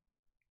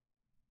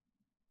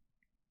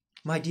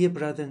 My dear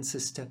brother and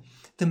sister,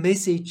 the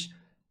message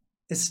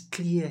is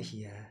clear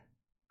here.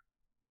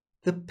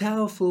 The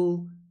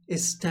powerful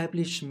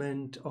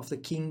establishment of the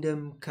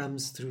kingdom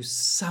comes through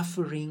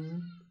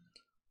suffering,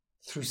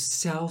 through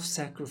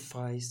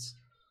self-sacrifice,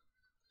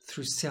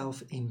 through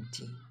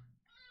self-emptying.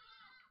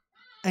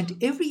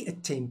 And every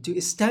attempt to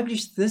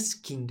establish this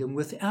kingdom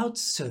without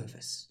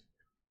service,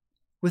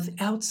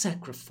 without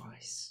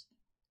sacrifice,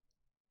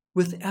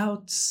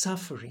 without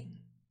suffering,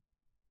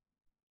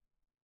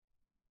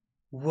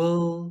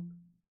 will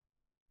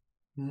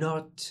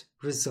not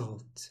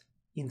result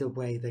in the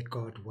way that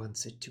God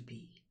wants it to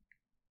be.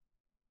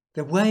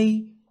 The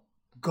way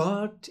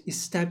God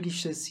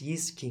establishes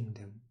his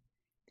kingdom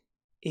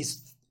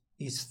is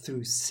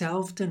through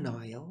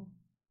self-denial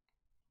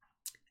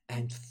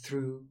and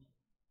through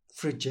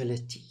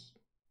fragility.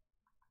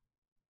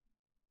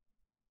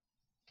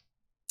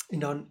 En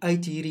dan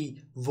uit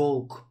hierdie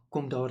wolk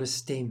kom daar 'n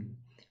stem.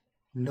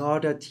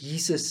 Nadat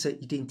Jesus se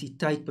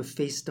identiteit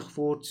bevestig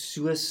word,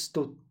 soos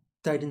tot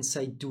tydens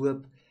sy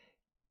doop,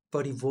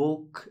 waar die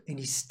wolk en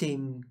die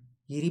stem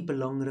hierdie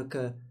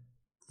belangrike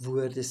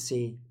woorde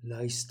sê,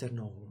 luister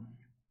na hom.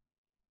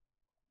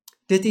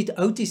 Dit het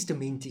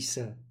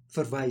Ou-testamentiese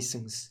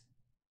verwysings.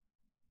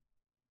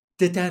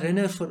 Dit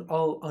herinner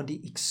veral aan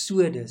die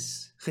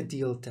Exodus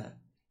gedeelte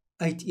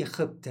uit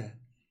Egipte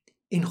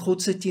en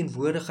God se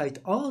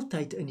teenwoordigheid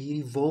altyd in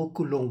hierdie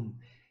wolkkolom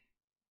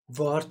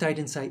waar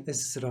tydens hy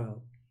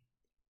Israel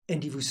in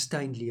die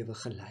woestynlewe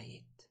gelei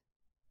het.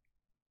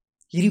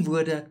 Hierdie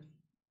woorde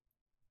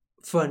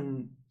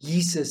van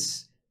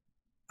Jesus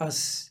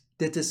as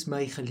dit is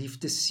my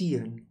geliefde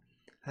seun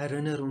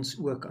herinner ons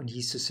ook aan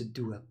Jesus se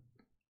doop.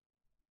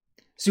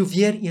 So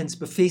weer eens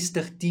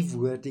bevestig die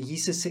woorde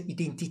Jesus se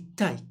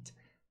identiteit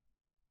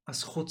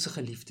as God se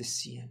geliefde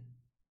seun.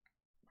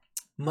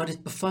 Maar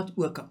dit bevat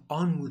ook 'n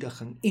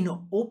aanmoediging en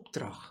 'n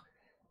opdrag.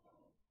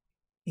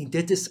 En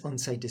dit is aan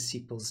sy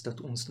disippels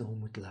dat ons na hom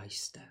moet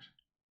luister.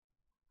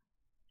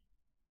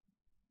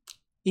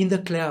 In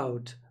the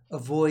cloud, a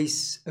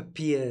voice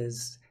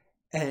appears,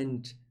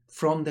 and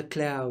from the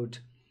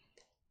cloud,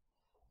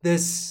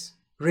 this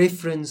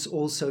reference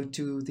also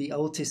to the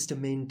Old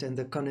Testament and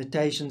the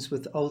connotations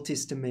with Old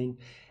Testament,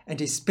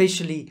 and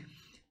especially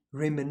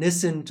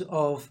reminiscent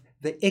of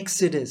the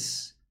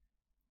Exodus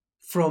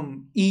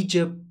from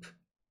Egypt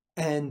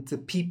and the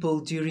people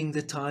during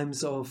the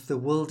times of the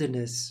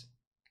wilderness,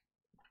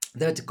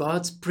 that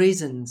God's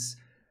presence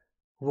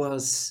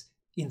was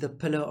in the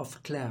pillar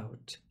of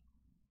cloud.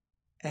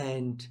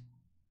 And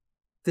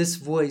this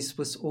voice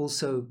was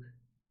also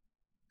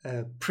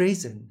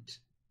present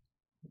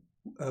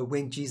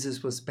when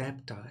Jesus was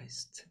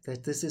baptized,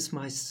 that this is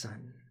my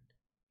son,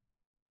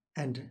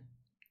 and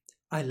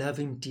I love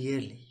him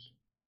dearly.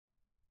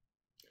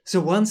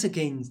 So once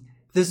again,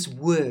 these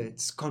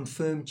words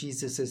confirm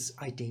Jesus'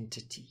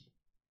 identity.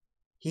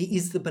 He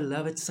is the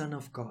beloved Son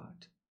of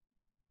God.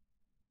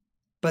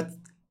 But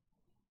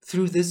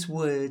through these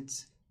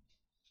words,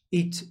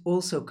 it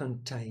also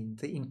contained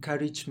the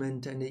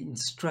encouragement and the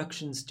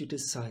instructions to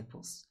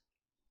disciples.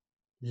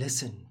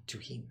 Listen to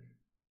him.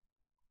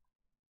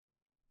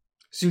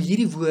 So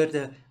hierdie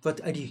woorde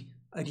wat uit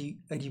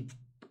die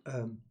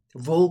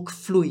wolk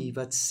vloei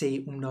wat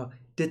sê om na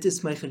dit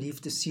is my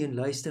geliefde seun,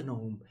 luister na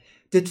hom.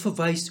 Dit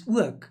verwys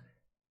ook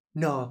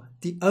na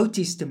die Ou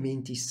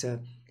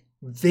Testamentiese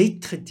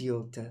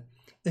wetgedeelte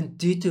in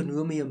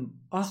Deuteronomium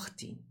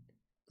 18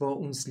 waar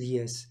ons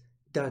lees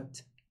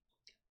dat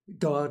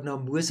daar na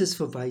Moses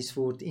verwys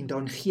word en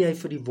dan gee hy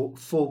vir die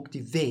volk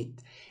die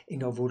wet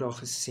en dan word daar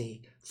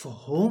gesê vir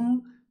hom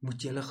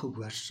moet julle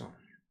gehoorsaam.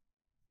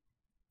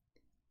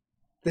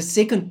 The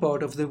second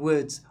part of the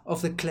words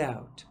of the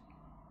cloud,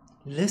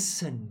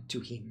 listen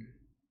to him.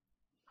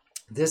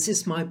 This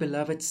is my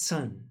beloved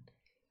son.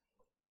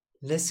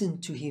 Listen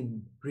to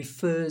him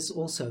refers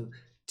also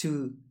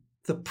to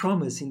the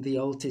promise in the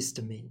Old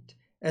Testament,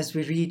 as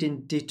we read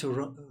in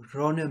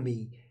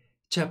Deuteronomy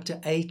chapter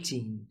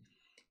 18,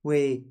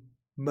 where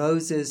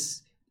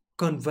Moses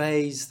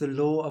conveys the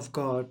law of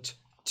God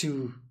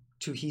to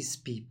his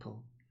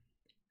people,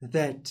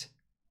 that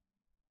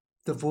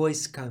the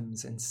voice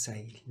comes and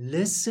says,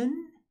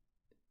 listen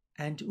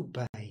and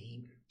obey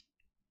him.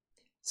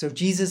 So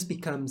Jesus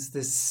becomes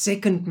the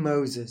second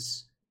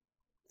Moses,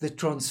 the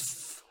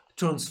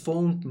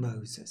transformed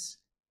Moses.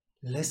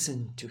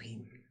 Listen to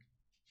him.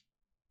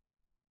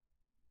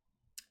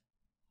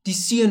 Die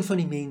seun van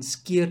die mens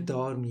keer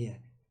daarmee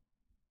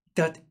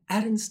dat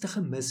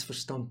ernstige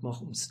misverstand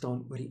mag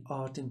ontstaan oor die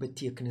aard en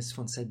betekenis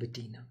van sy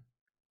bediening.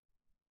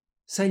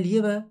 Sy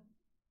lewe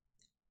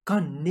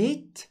kan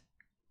net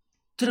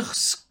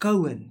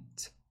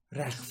terugskouend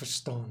reg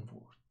verstaan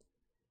word.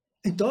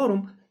 En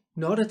daarom,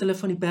 nadat hulle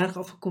van die berg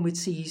afgekom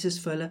het, sê Jesus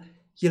vir hulle,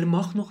 julle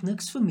mag nog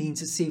niks vir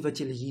mense sê wat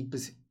julle hier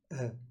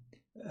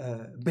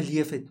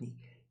beleef het nie.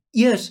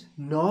 Eers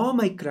na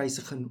my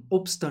kruisiging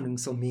opstanding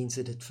sal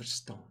mense dit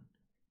verstaan.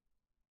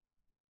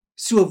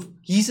 So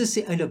Jesus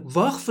sê eintlik,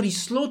 wag vir die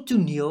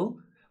slottoneel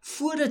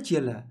voordat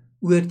julle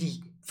oor die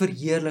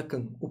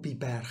verheerliking op die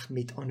berg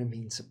met ander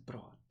mense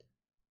praat.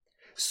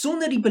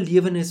 Sonder die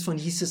belewenis van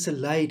Jesus se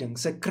lyding,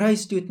 sy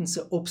kruisdood en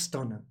sy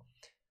opstanding,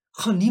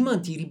 gaan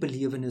niemand hierdie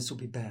belewenis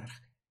op die berg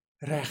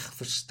reg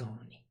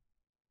verstaan nie.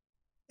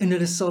 En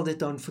hulle sal dit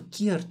dan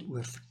verkeerd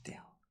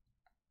oorvertel.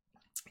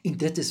 En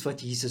dit is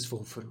wat Jesus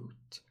wil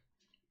verhoed.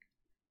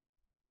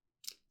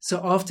 So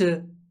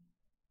after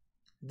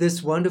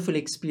this wonderful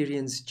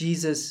experience,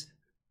 Jesus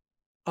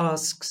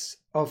asks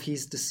of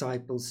his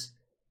disciples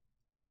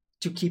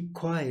to keep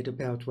quiet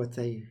about what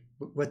they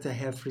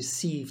have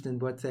received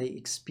and what they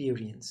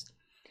experienced.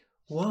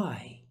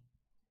 Why?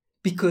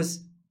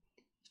 Because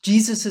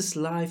Jesus'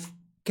 life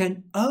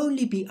can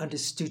only be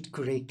understood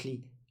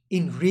correctly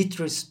in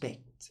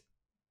retrospect,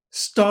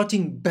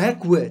 starting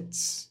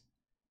backwards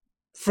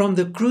from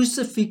the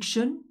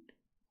crucifixion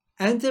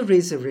and the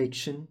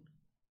resurrection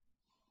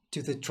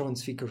to the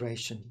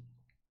transfiguration.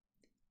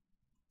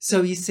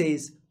 So he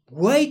says,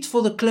 wait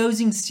for the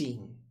closing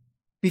scene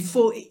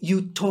before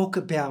you talk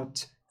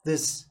about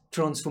this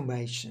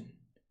transformation.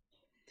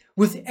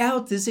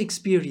 Without these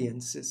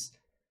experiences,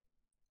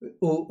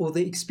 or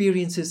the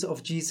experiences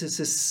of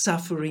Jesus'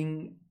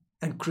 suffering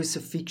and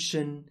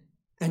crucifixion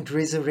and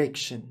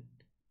resurrection,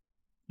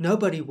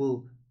 nobody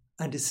will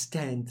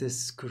understand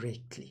this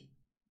correctly.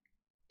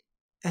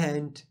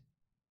 And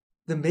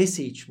the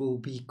message will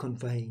be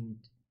conveyed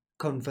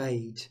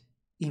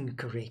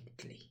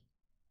incorrectly.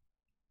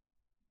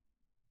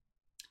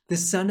 The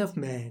Son of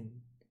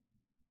Man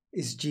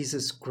is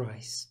Jesus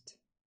Christ,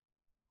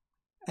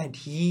 and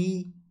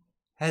he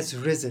has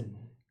risen,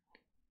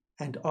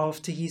 and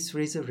after his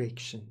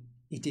resurrection,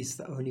 it is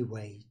the only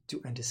way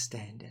to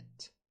understand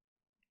it.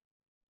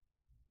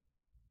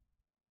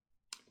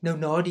 Nou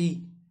na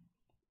die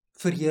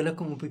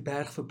verheerliking op die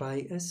berg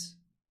verby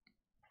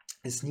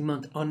is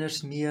niemand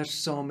anders meer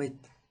saam met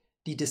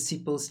die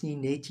disippels nie,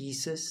 net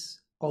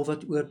Jesus. Al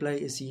wat oorbly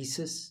is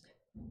Jesus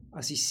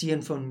as die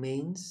seun van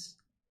mens,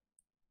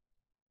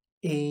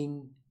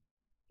 en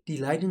die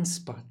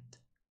lydenspad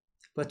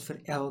wat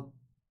vir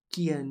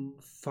elkeen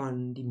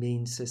van die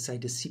mense, sy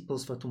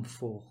disippels wat hom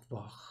volg,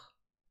 wag.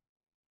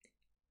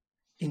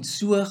 En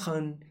so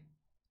gaan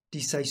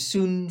die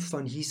seisoen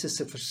van Jesus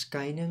se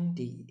verskyning,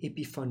 die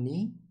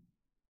epifanie,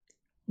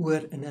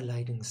 oor in 'n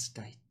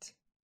lydingstyd.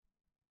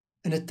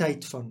 In 'n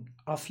tyd van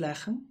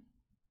aflegging,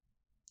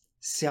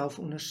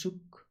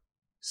 selfondersoek,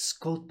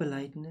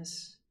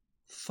 skuldbelydenis,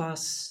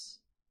 vas,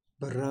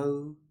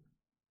 berou,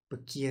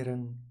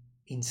 bekering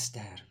en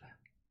sterwe.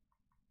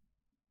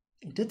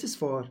 En dit is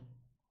waar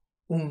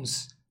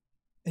ons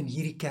in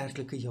hierdie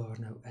kerklike jaar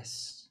nou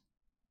is.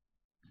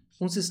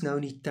 Ons is nou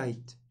in die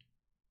tyd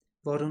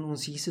waarin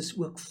ons Jesus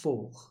ook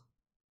volg,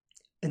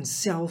 in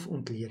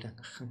selfontleding,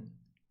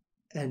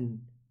 in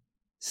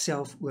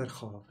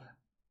selfoorgawe,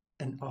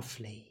 in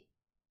aflê,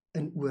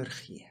 in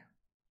oorgee.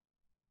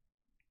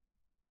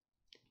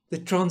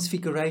 The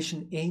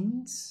transfiguration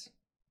ends.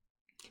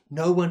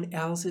 No one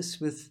else is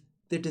with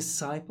the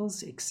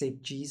disciples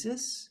except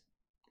Jesus.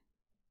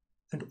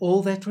 And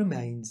all that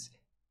remains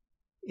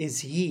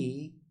is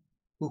he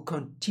who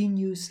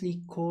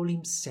continuously calls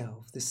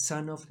himself the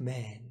Son of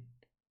Man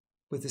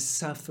with the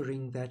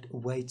suffering that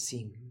awaits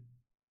him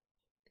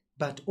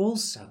but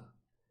also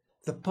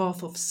the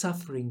path of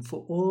suffering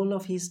for all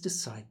of his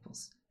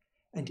disciples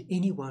and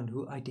anyone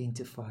who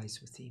identifies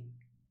with him.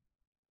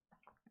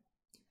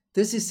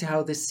 This is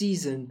how the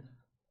season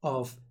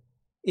of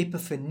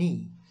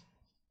Epiphany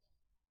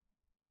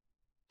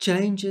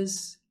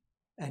changes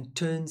and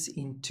turns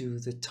into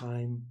the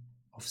time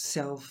of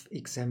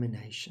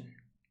self-examination,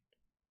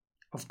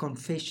 of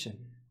confession,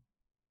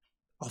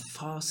 of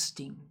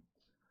fasting,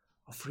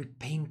 of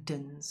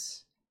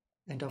repentance,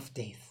 and of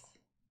death.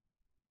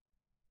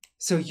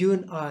 So you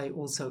and I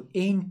also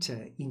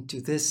enter into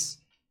this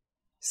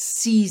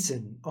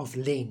season of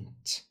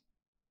Lent,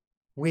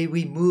 where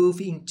we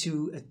move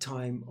into a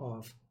time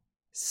of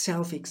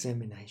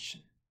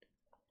self-examination,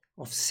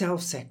 of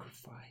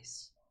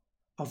self-sacrifice,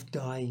 of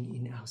dying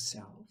in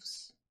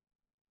ourselves.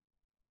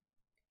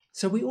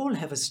 So we all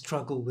have a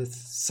struggle with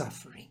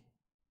suffering.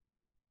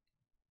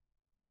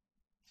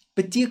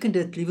 Beteken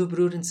dit, liewe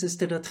broer en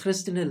suster, dat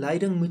Christene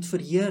lyding moet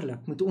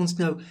verheerlik? Moet ons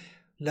nou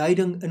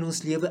lyding in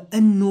ons lewe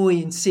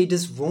innooi en sê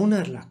dis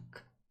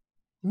wonderlik?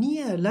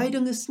 Nee,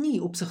 lyding is nie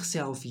op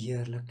sigself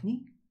heerlik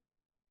nie.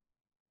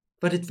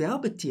 Wat dit wel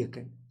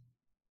beteken,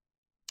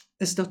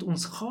 is dat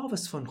ons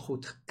gawes van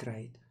God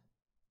gekry het,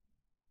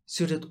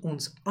 sodat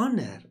ons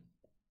ander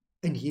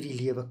in hierdie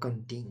lewe kan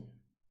dien.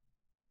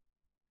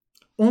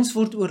 Ons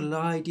word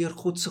oorlaai deur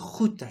God se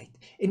goedheid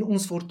en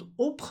ons word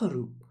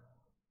opgeroep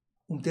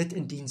om dit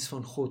in diens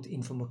van God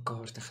en vir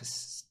mekaar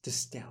te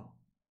stel.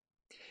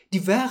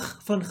 Die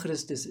weg van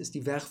Christus is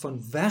die weg van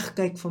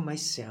wegkyk van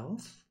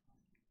myself,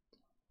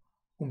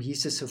 om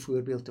Jesus se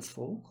voorbeeld te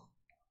volg,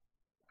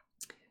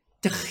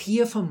 te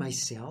gee van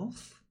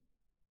myself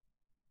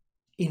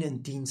en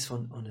in diens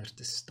van ander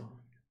te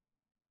staan.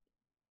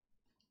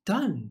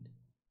 Dan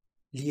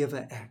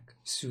lewe ek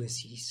soos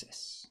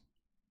Jesus.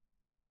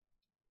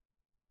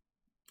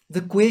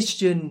 The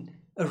question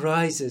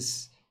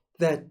arises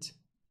that,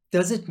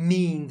 does it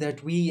mean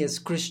that we as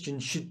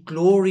Christians should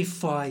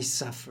glorify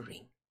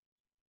suffering?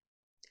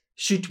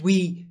 Should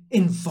we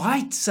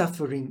invite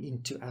suffering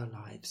into our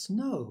lives?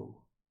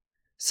 No.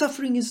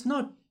 Suffering is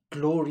not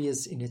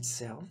glorious in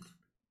itself.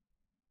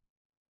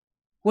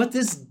 What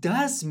this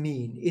does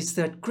mean is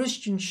that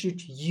Christians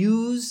should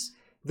use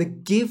the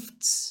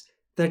gifts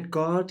that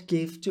God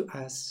gave to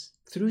us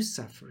through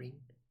suffering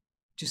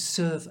to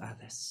serve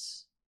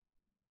others.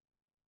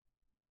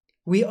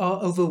 We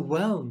are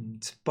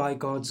overwhelmed by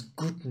God's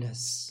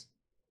goodness,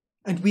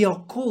 and we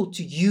are called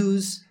to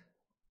use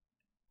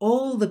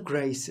all the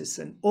graces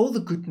and all the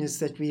goodness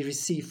that we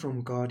receive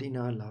from God in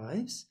our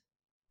lives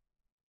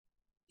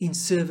in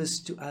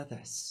service to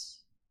others.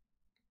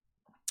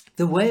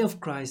 The way of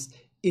Christ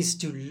is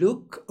to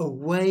look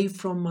away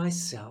from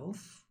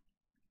myself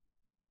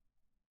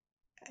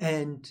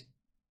and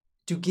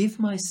to give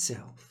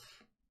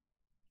myself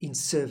in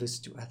service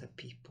to other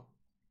people.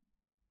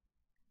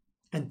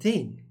 And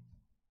then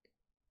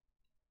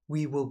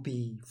we will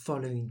be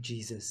following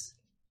Jesus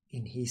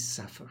in his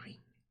suffering.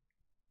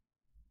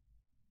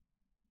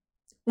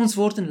 Ons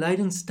word in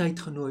lydingstyd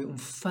genooi om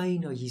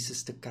fyn na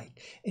Jesus te kyk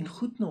en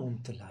goed na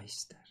hom te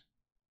luister.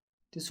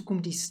 Dis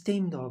hoekom die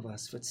stem daar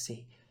was wat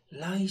sê,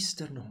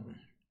 luister na hom.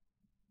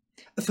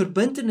 'n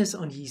Verbintenis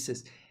aan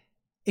Jesus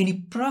en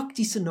die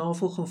praktiese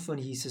navolging van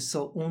Jesus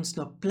sal ons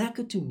na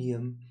plekke toe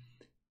neem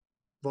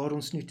waar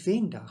ons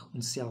noodwendig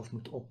onsself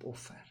moet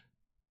opoffer.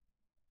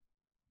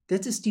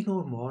 Dit is die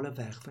normale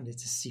weg van 'n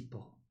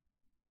disipel.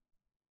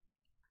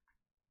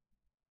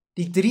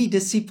 Die 3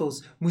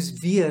 disippels moes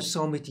weer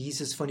saam met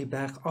Jesus van die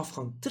berg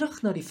afgaan,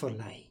 terug na die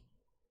vallei,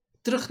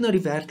 terug na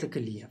die werklike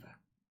lewe.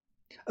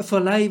 'n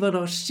Vallei waar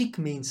daar siek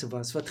mense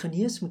was wat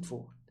genees moet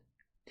word.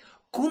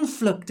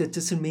 Konflikte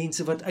tussen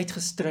mense wat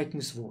uitgestryk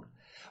moes word,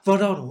 waar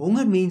daar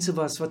honger mense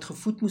was wat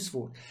gevoed moes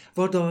word,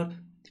 waar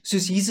daar,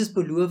 soos Jesus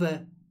beloof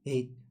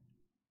het,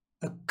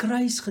 'n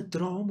kruis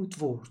gedra moet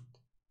word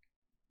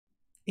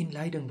en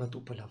lyding wat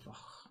op hulle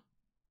wag.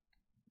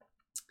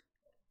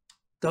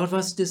 Daar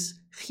was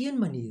dus geen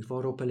manier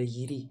waarop hulle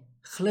hierdie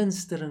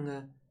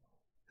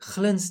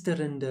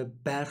glinsterende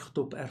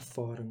bergtop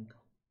ervaring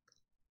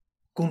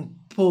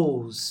kon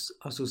pause,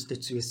 as ons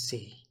dit so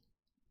sê.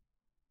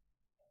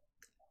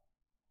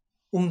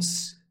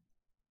 Ons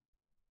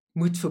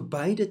moet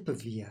verby dit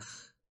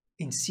beweeg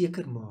en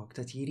seker maak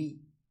dat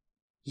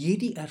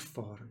hierdie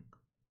ervaring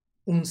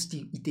ons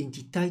die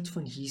identiteit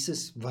van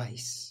Jesus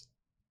wys.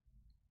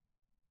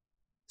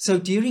 So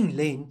during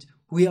Lent,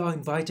 we are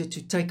invited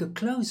to take a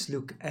close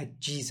look at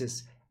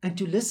Jesus and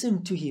to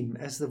listen to him,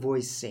 as the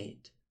voice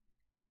said.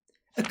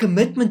 A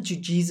commitment to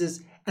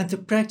Jesus and the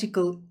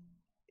practical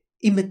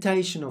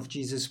imitation of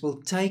Jesus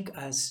will take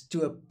us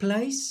to a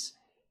place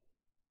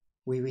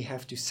where we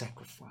have to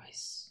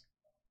sacrifice.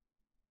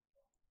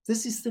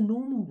 This is the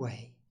normal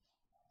way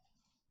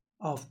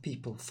of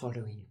people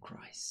following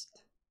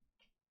Christ.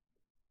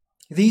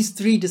 These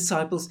 3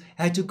 disciples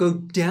had to go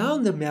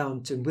down the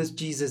mountain with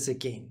Jesus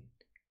again,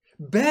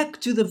 back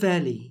to the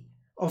valley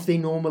of their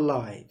normal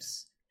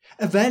lives,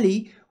 a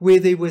valley where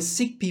there were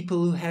sick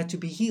people who had to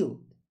be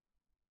healed,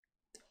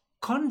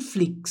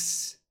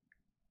 conflicts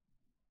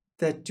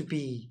that to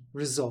be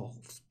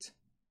resolved.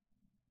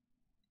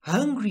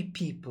 Hungry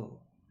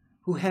people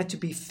who had to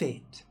be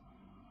fed,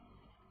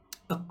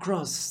 a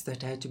cross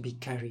that had to be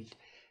carried,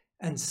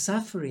 and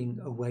suffering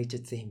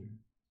awaited them,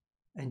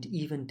 and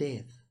even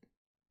death.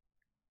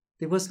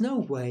 There was no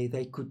way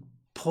they could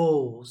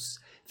pause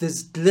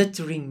this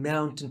glittering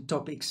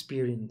mountaintop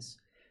experience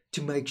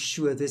to make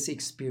sure this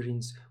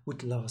experience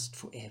would last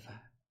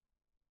forever.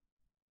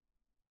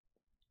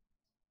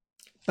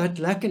 But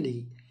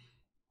luckily,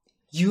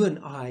 you and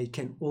I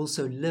can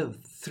also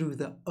live through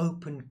the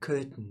open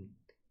curtain,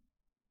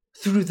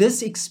 through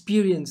this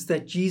experience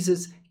that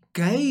Jesus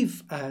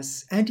gave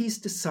us and his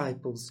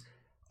disciples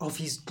of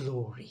his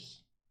glory.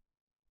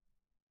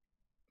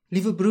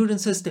 Liewe broer en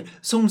suster,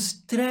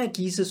 soms trek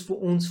Jesus vir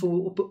ons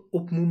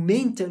op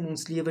momente in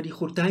ons lewe die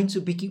gordyn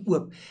so bietjie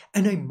oop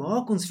en hy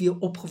maak ons weer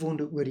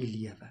opgewonde oor die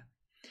lewe.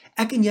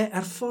 Ek en jy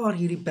ervaar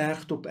hierdie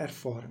bergtop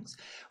ervarings,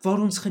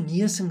 waar ons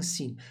genesing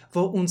sien,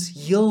 waar ons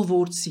heel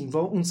word sien,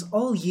 waar ons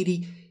al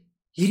hierdie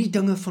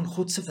dinge van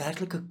God se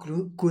werklike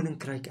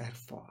koninkryk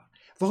ervaar,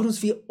 waar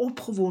ons weer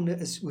opgewonde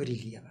is oor die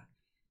lewe.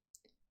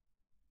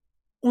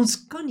 Ons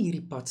kan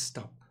hierdie pad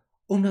stap,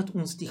 omdat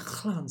ons die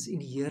glans en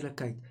die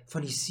heerlikheid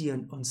van die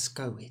Seun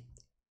aanskou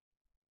het.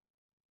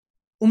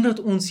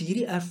 Omdat ons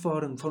hierdie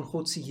ervaring van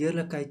God se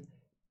heerlikheid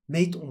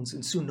met ons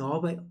en so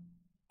naby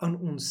aan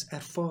ons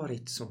ervaar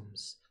het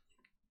soms,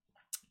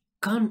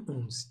 kan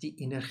ons die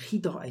energie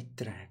daaruit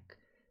trek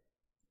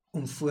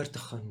om voort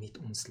te gaan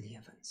met ons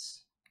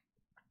lewens.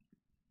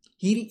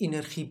 Hierdie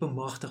energie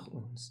bemagtig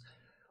ons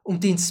om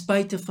ten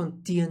spyte van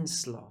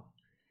teenslae,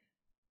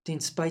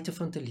 ten spyte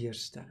van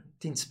teleurstelling,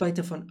 ten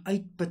spyte van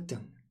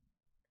uitputting,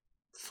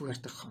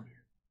 voort te gaan.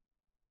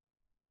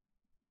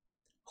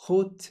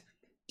 God,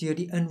 deur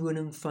die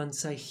inwoning van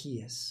sy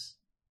Gees,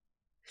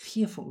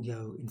 gee vir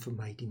jou en vir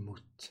my die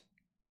moed.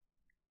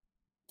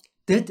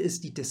 Dit is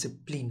die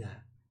dissipline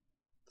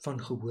van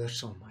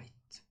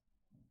gehoorsaamheid.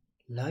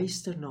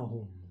 Luister na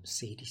hom,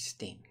 sê die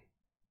stem.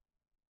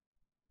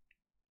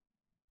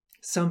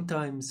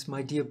 Sometimes,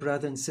 my dear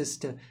brother and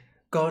sister,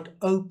 God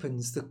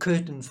opens the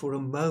curtain for a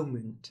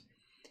moment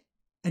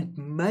and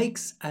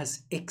makes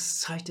us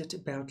excited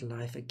about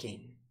life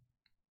again.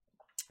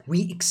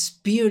 We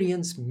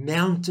experience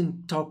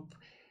mountaintop,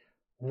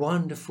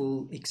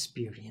 wonderful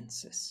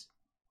experiences.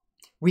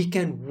 We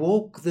can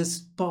walk this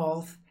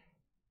path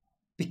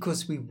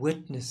because we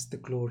witness the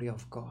glory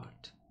of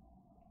God.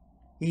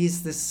 He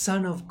is the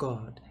Son of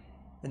God,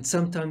 and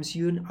sometimes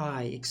you and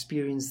I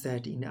experience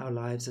that in our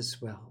lives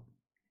as well.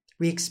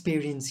 We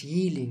experience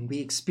healing, we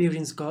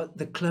experience God,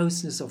 the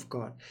closeness of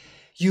God.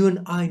 You and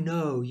I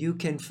know you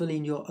can fill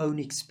in your own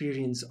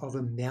experience of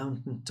a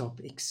mountaintop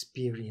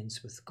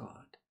experience with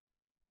God.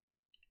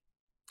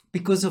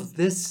 Because of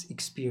this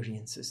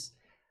experiences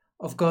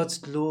of God's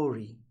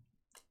glory,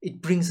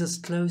 it brings us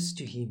close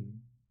to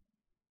Him.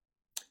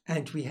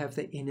 And we have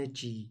the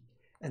energy,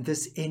 and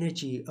this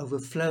energy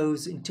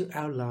overflows into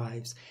our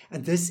lives,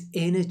 and this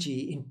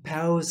energy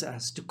empowers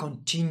us to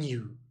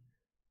continue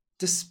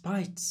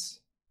despite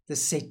the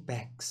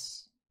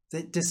setbacks,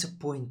 the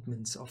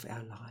disappointments of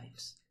our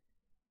lives.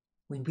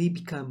 When we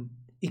become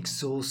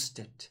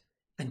exhausted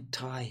and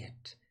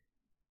tired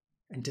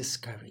and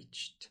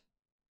discouraged.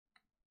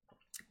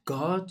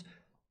 God,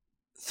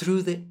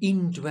 through the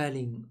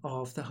indwelling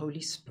of the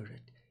Holy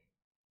Spirit,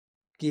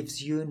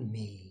 gives you and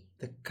me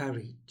the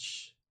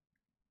courage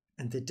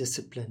and the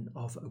discipline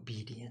of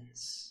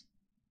obedience.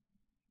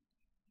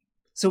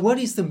 So what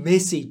is the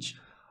message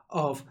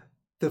of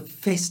the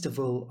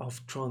Festival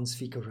of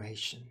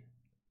Transfiguration?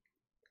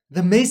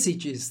 The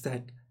message is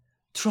that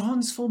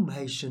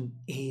transformation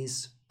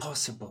is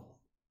possible.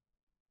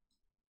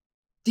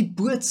 Die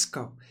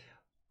boodskap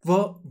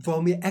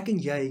waarmee ek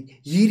en jy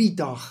hierdie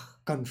dag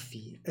kan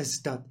vier,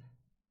 is dat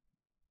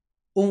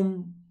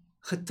om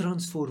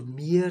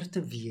getransformeer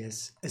te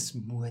wees is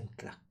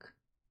moontlik.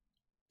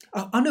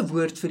 'n ander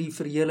woord vir die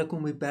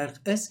verheerliking op die berg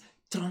is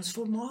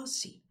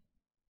transformasie.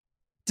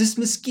 Dis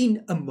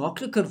miskien 'n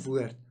makliker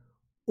woord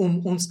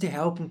om ons te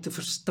help om te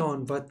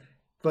verstaan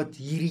wat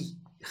hierdie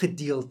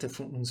gedeelte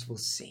vir ons wil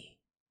sê.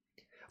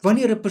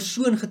 Wanneer 'n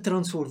persoon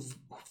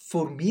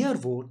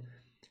getransformeer word,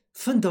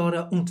 vind daar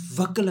 'n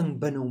ontwikkeling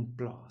binne hom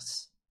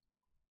plaas.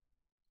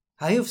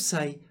 Hy of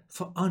sy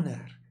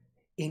verander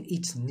en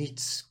iets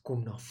nuuts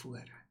kom na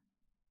vore.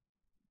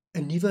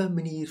 'n nuwe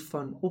manier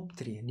van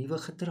optree, 'n nuwe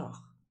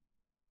gedrag,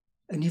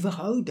 'n nuwe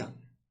houding,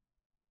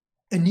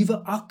 'n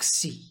nuwe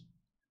aksie.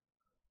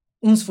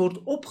 Ons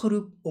word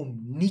opgeroep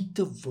om nuut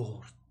te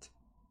word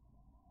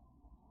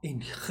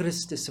en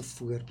Christus se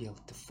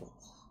voorbeeld te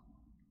volg.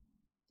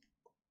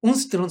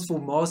 Ons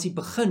transformasie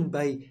begin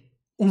by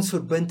ons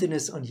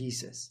verbintenis aan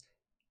Jesus,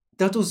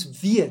 dat ons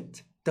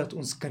weet dat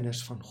ons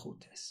kinders van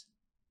God is.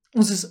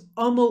 Ons is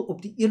almal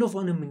op die een of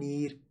ander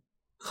manier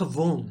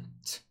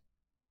gewond.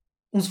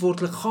 Ons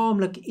word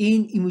liggaamlik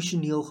en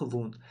emosioneel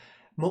gewond,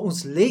 maar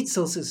ons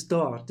letsels is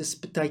daar, dis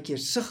partykeer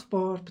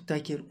sigbaar,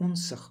 partykeer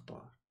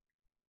onsigbaar.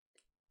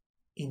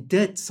 En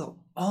dit sal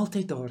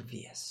altyd daar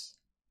wees.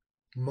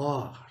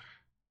 Maar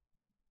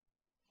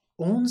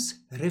Ons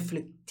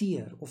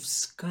reflekteer of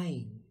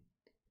skyn,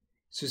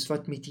 soos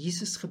wat met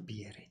Jesus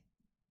gebeur het.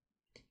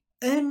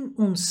 In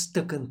ons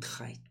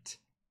stikkendheid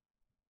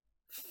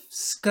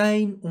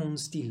skyn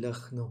ons die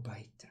lig na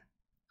buite.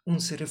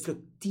 Ons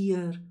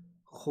reflekteer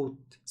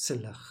God se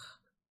lig.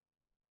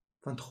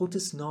 Want God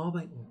is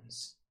naby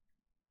ons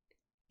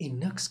en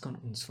niks kan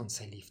ons van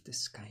sy liefde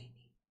skei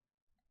nie.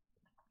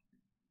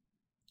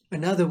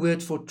 Another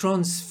word for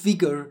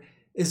transfigure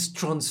is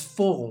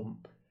transform.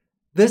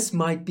 This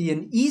might be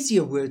an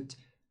easier word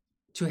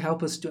to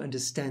help us to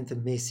understand the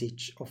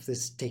message of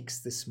this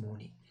text this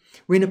morning.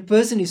 When a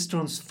person is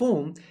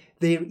transformed,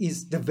 there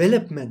is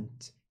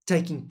development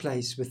taking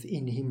place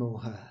within him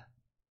or her,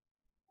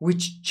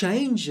 which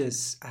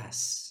changes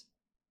us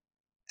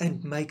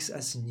and makes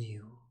us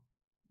new.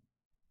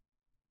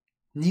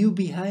 New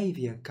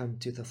behavior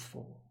comes to the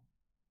fore.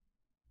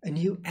 A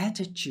new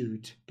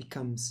attitude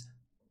becomes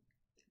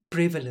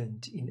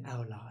prevalent in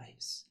our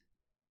lives.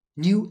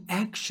 New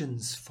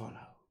actions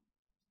follow.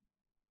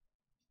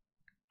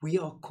 We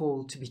are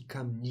called to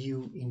become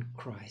new in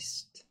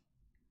Christ.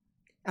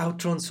 Our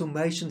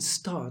transformation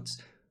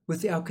starts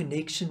with our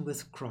connection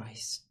with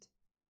Christ.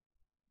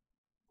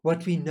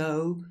 What we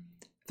know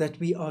that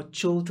we are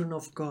children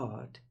of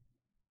God.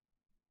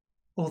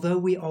 Although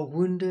we are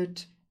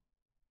wounded,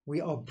 we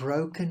are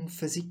broken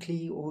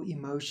physically or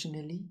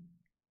emotionally,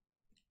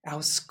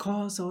 our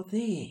scars are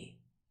there.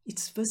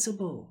 It's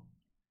visible.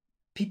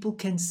 People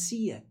can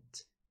see it.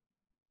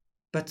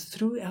 But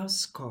through our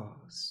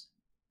scars,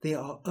 there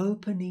are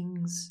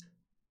openings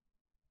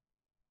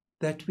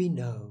that we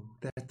know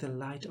that the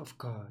light of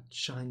God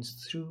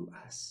shines through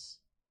us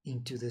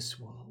into this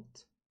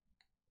world.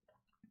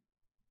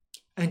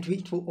 And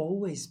it will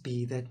always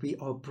be that we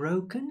are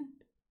broken,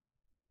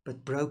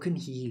 but broken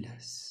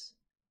healers.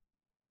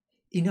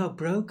 In our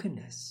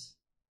brokenness,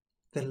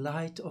 the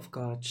light of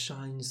God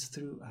shines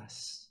through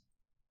us.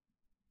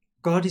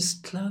 God is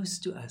close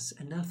to us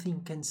and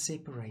nothing can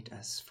separate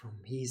us from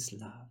His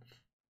love.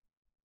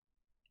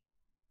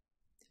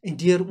 En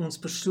deur ons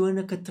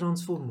persoonlike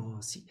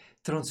transformasie,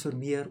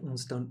 transformeer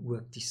ons dan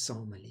ook die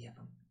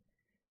samelewing.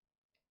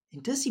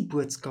 En dis die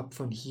boodskap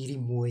van hierdie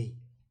mooi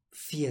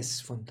fees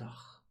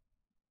vandag.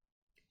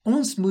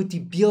 Ons moet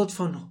die beeld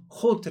van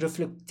God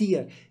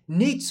reflekteer,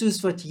 net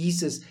soos wat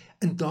Jesus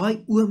in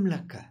daai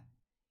oomblikke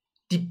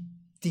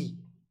die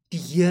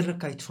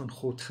heerlikheid van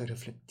God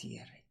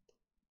gereflekteer het.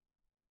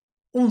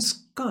 Ons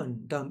kan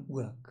dan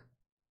ook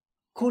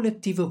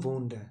kollektiewe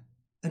wonde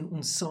in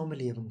ons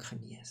samelewing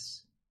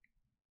genees.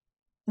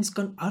 Ons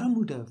kan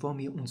armoede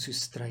waarmee ons so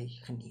stry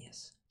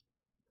genees.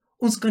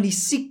 Ons kan die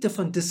siekte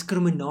van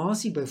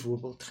diskriminasie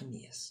byvoorbeeld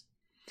genees.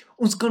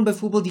 Ons kan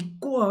byvoorbeeld die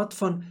kwaad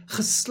van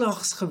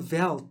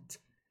geslagsgeweld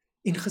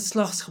en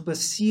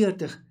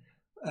geslagsgebaseerde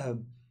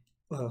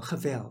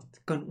geweld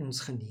kan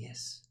ons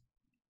genees.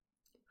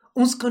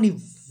 Ons kan die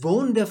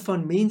wonde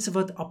van mense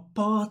wat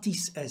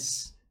apaties is,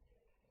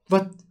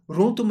 wat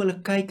rondom hulle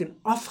kyk en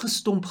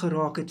afgestomp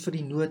geraak het vir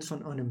die nood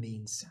van ander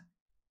mense,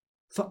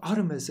 vir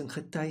armes en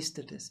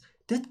getuisterdes,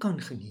 dit kan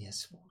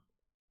genees word.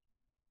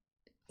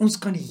 Ons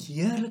kan die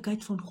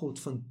heerlikheid van God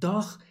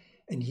vandag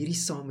in hierdie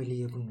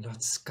samelewing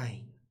laat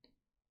skyn.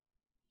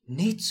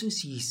 Net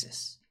soos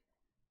Jesus,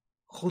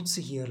 God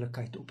se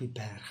heerlikheid op die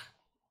berg,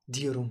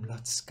 deur hom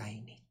laat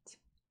skyn het.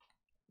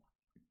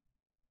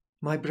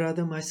 My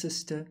brother, my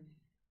sister,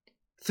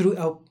 through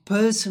our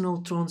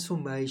personal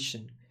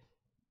transformation,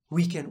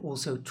 we can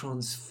also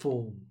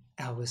transform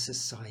our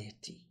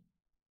society.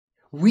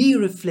 We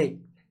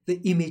reflect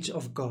the image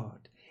of God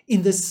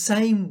in the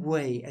same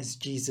way as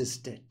Jesus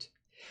did.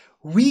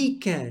 We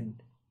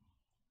can,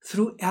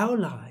 through our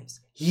lives,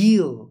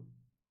 heal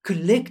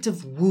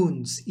collective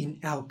wounds in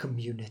our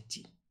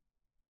community.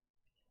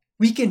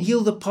 We can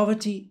heal the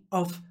poverty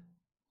of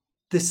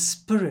the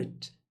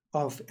spirit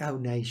of our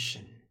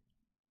nation.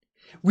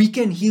 We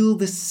can heal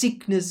the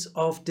sickness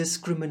of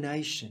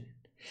discrimination.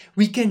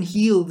 We can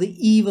heal the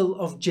evil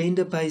of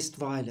gender-based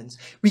violence.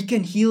 We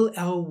can heal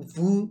our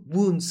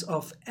wounds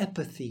of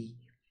apathy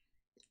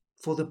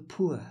for the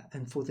poor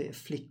and for the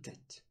afflicted.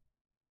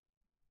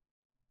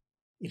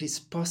 It is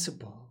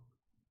possible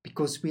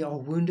because we are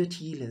wounded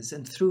healers,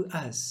 and through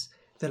us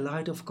the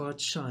light of God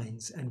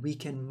shines, and we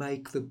can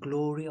make the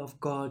glory of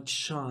God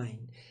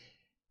shine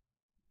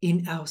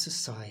in our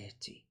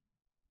society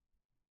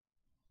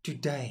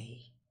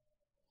today,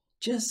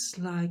 just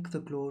like the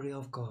glory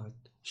of God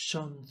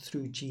shone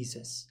through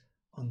Jesus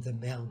on the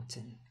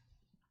mountain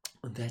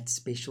on that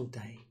special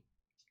day.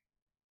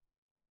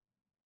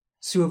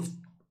 So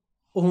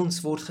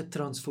ons word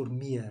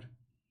getransformeer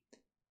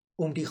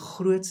om die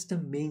grootste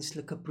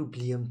menslike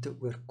probleem te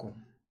oorkom.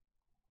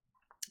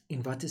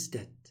 En wat is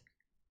dit?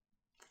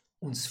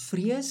 Ons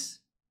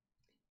vrees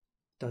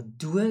dat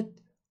dood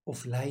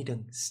of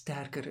lyding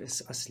sterker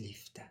is as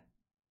liefde.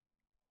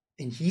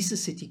 En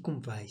Jesus het hier kom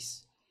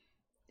wys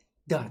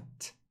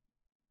dat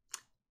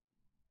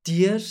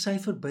deur sy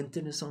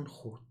verbintenis aan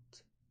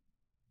God,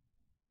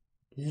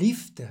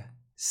 liefde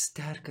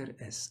sterker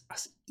is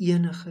as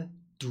enige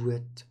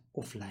dood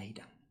of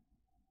lyding.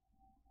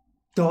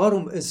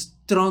 Daarom is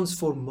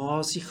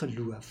transformasie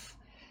geloof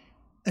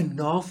 'n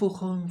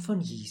navolging van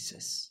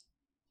Jesus.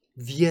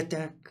 Weet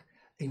ek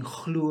en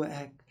glo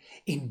ek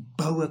en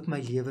bou ek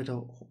my lewe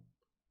daarop.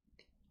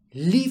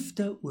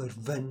 Liefde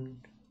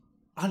oorwin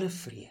alle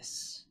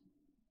vrees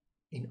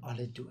en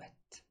alle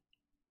dood.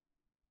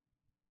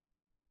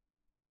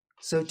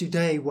 So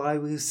today, while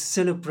we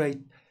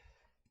celebrate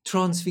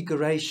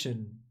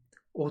Transfiguration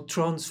or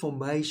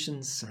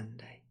Transformation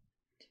Sunday,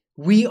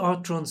 we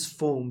are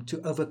transformed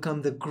to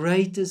overcome the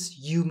greatest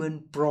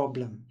human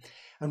problem.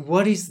 And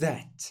what is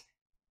that?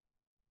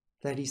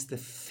 That is the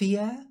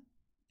fear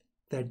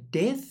that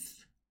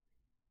death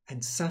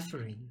and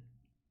suffering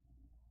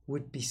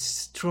would be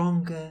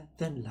stronger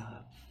than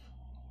love.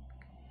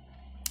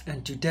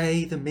 And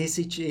today the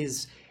message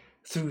is,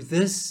 through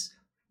this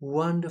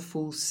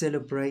wonderful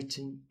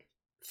celebrating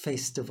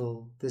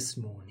festival this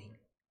morning,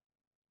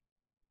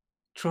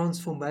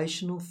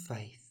 transformational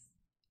faith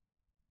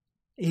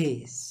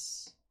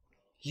is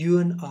you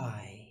and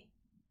I,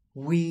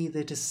 we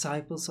the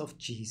disciples of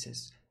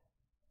Jesus,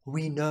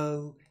 we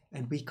know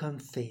and we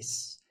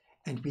confess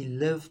and we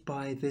live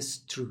by this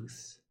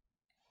truth.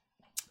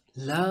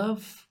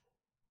 Love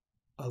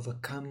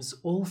overcomes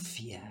all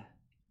fear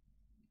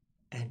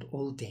and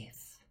all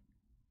death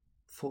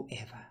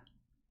forever.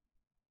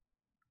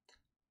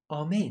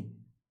 Amen.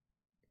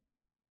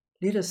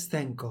 Let us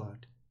thank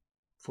God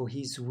for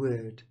His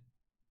word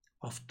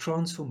of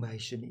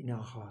transformation in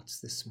our hearts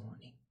this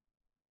morning.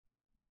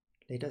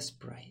 Let us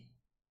pray.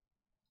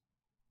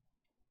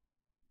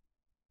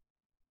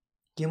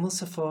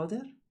 Hemelse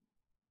Vader,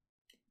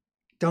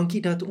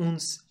 dankie dat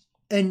ons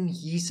in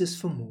Jesus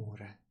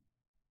vanmôre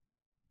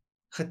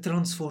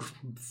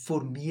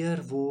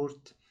getransformeer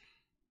word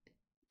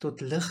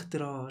tot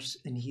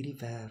ligdraers in hierdie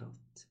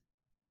wêreld.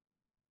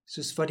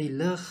 Soos wat die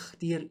lig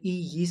deur U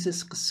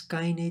Jesus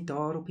geskyn het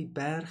daar op die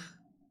berg,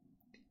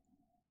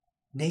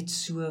 net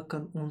so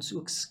kan ons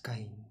ook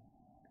skyn.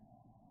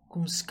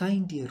 Kom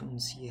skyn deur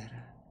ons,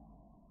 Here.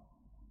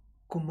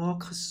 Kom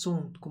maak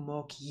gesond, kom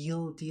maak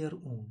heel deur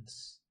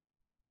ons.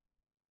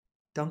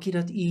 Dankie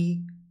dat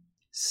U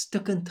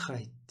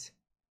stikkendheid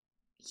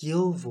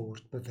heel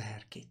word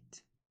bewerk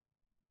het.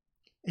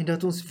 En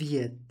dat ons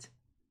weet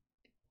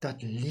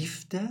dat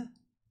liefde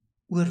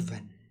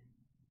oorwin.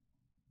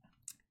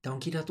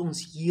 Dankie dat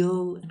ons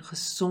heel en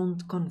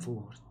gesond kan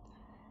word,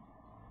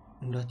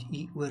 omdat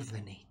U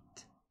oorwin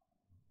het.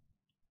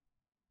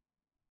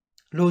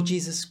 Lord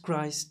Jesus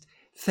Christ,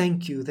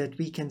 thank you that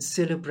we can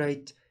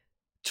celebrate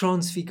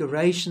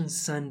Transfiguration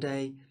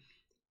Sunday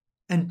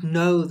and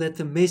know that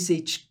the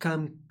message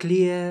come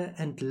clear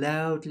and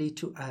loudly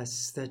to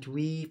us, that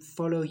we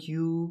follow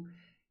you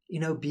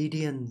in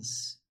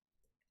obedience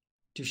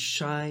to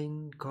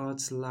shine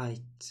God's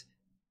light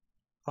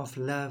of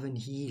love and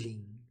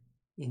healing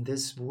in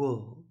this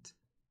world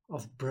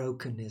of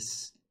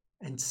brokenness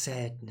and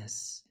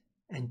sadness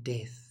and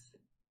death.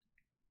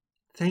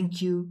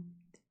 Thank you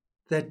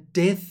that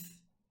death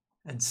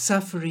and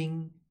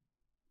suffering,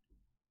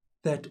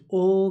 that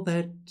all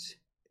that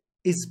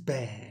is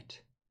bad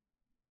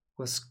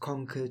was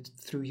conquered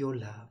through your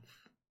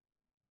love.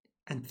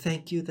 And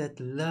thank you that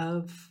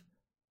love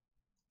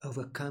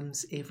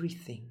overcomes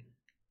everything,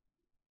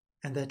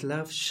 and that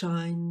love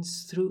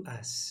shines through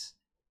us,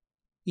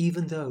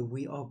 even though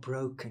we are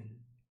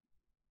broken.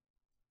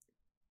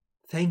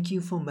 Thank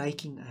you for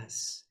making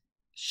us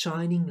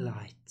shining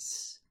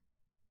lights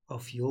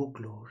of your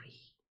glory.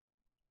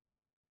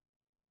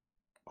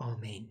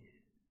 Amen.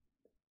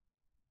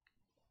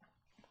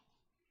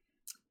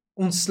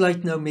 Ons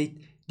sluit nou met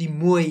die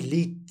mooi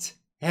lied,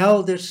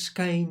 helder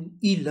skyn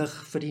U lig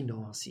vir die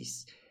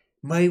nasies.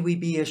 May we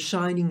be a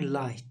shining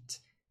light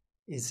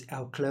is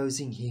our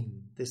closing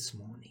hymn this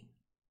morning.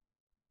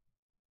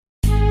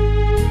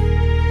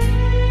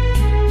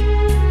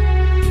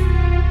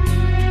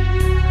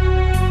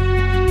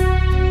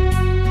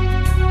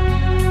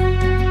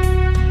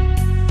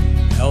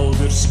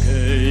 Helder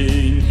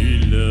skyn U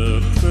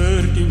lig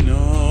vir die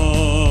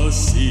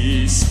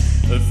nasies,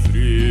 'n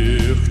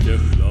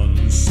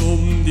vreugdeglans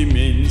om die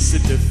mense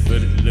te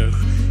verlig,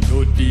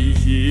 tot die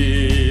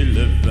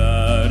hele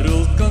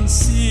wêreld kan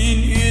sien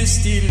U is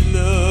die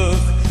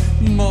lig.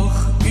 Mag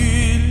U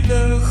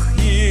lig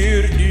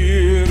hier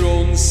deur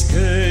ons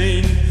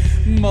skyn,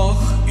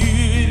 mag U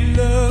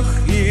lig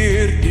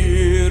hier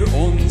deur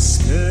ons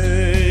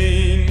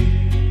skyn.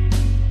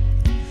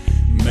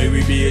 May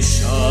we be a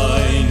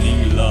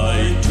shining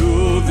light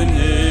to the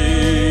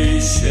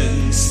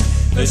nations,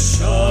 a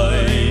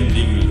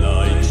shining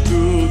light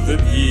to the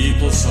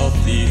peoples of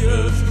the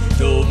earth,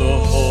 till the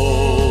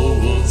whole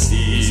world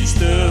sees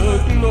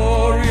the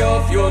glory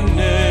of your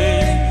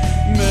name.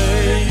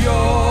 May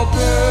your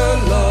pure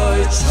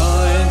light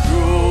shine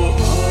through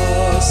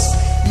us,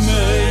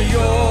 may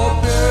your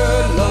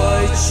pure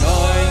light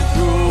shine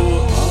through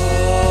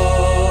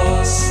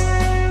us.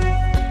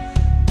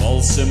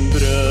 Balsem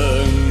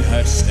bring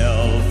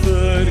herstel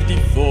vir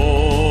die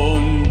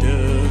wonde,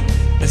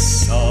 'n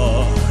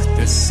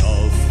sagte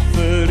salf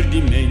vir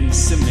die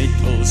mense met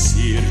hul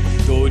sier,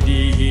 tot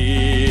die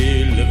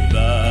hele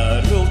wêreld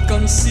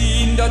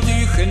sien dat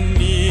u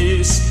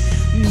genees.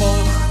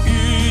 Mag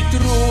u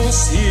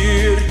troos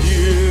hier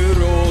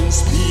deur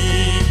ons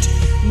bied.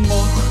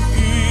 Mag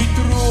u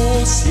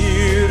troos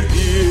hier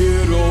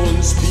deur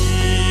ons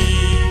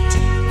bied.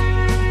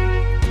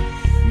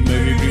 May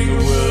we bring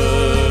a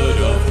word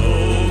of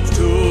hope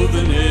to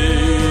the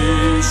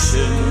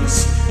nations,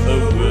 a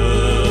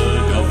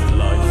word of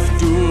life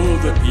to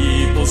the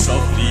peoples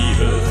of the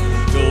earth,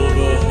 till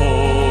the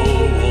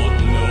whole world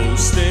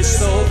knows there's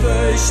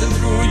salvation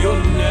through your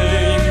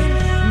name.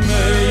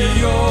 May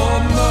your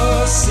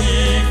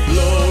mercy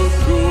flow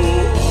through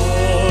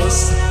us.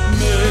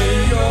 May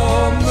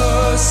your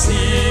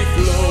mercy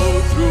flow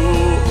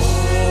through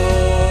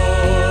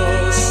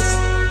us.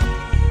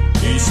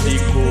 Is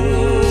die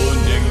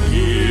koning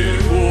hier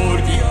oor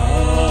die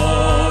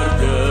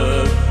aarde,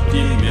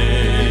 die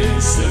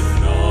mense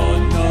vra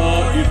na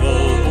u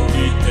wil om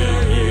u te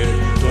eer,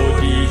 tot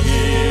die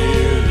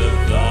hele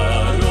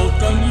wêreld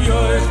kan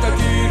juich dat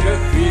u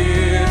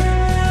regeer.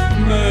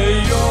 May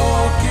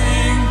your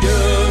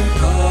kingdom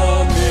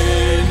come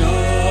in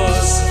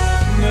us.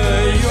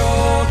 May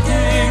your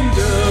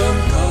kingdom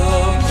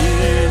come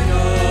in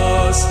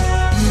us.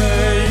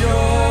 May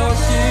your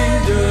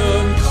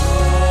kingdom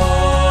come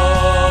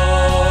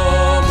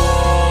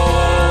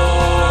on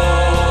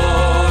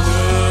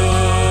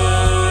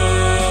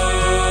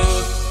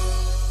earth.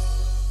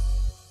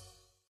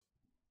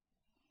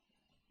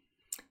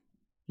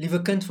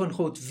 Liewe kind van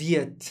God,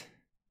 weet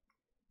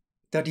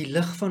dat die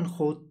lig van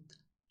God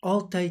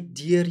altyd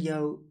deur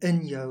jou,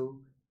 in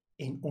jou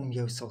en om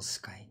jou sal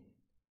skyn.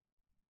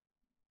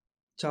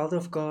 Child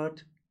of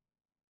God,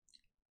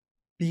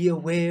 be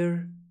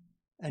aware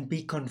and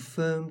be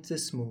confirmed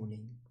this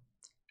morning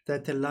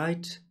that the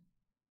light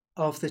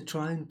of the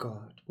triune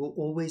God will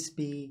always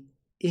be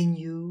in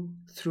you,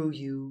 through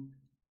you,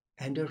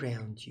 and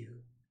around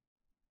you,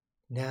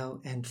 now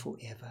and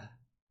forever.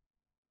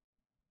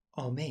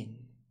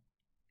 Amen.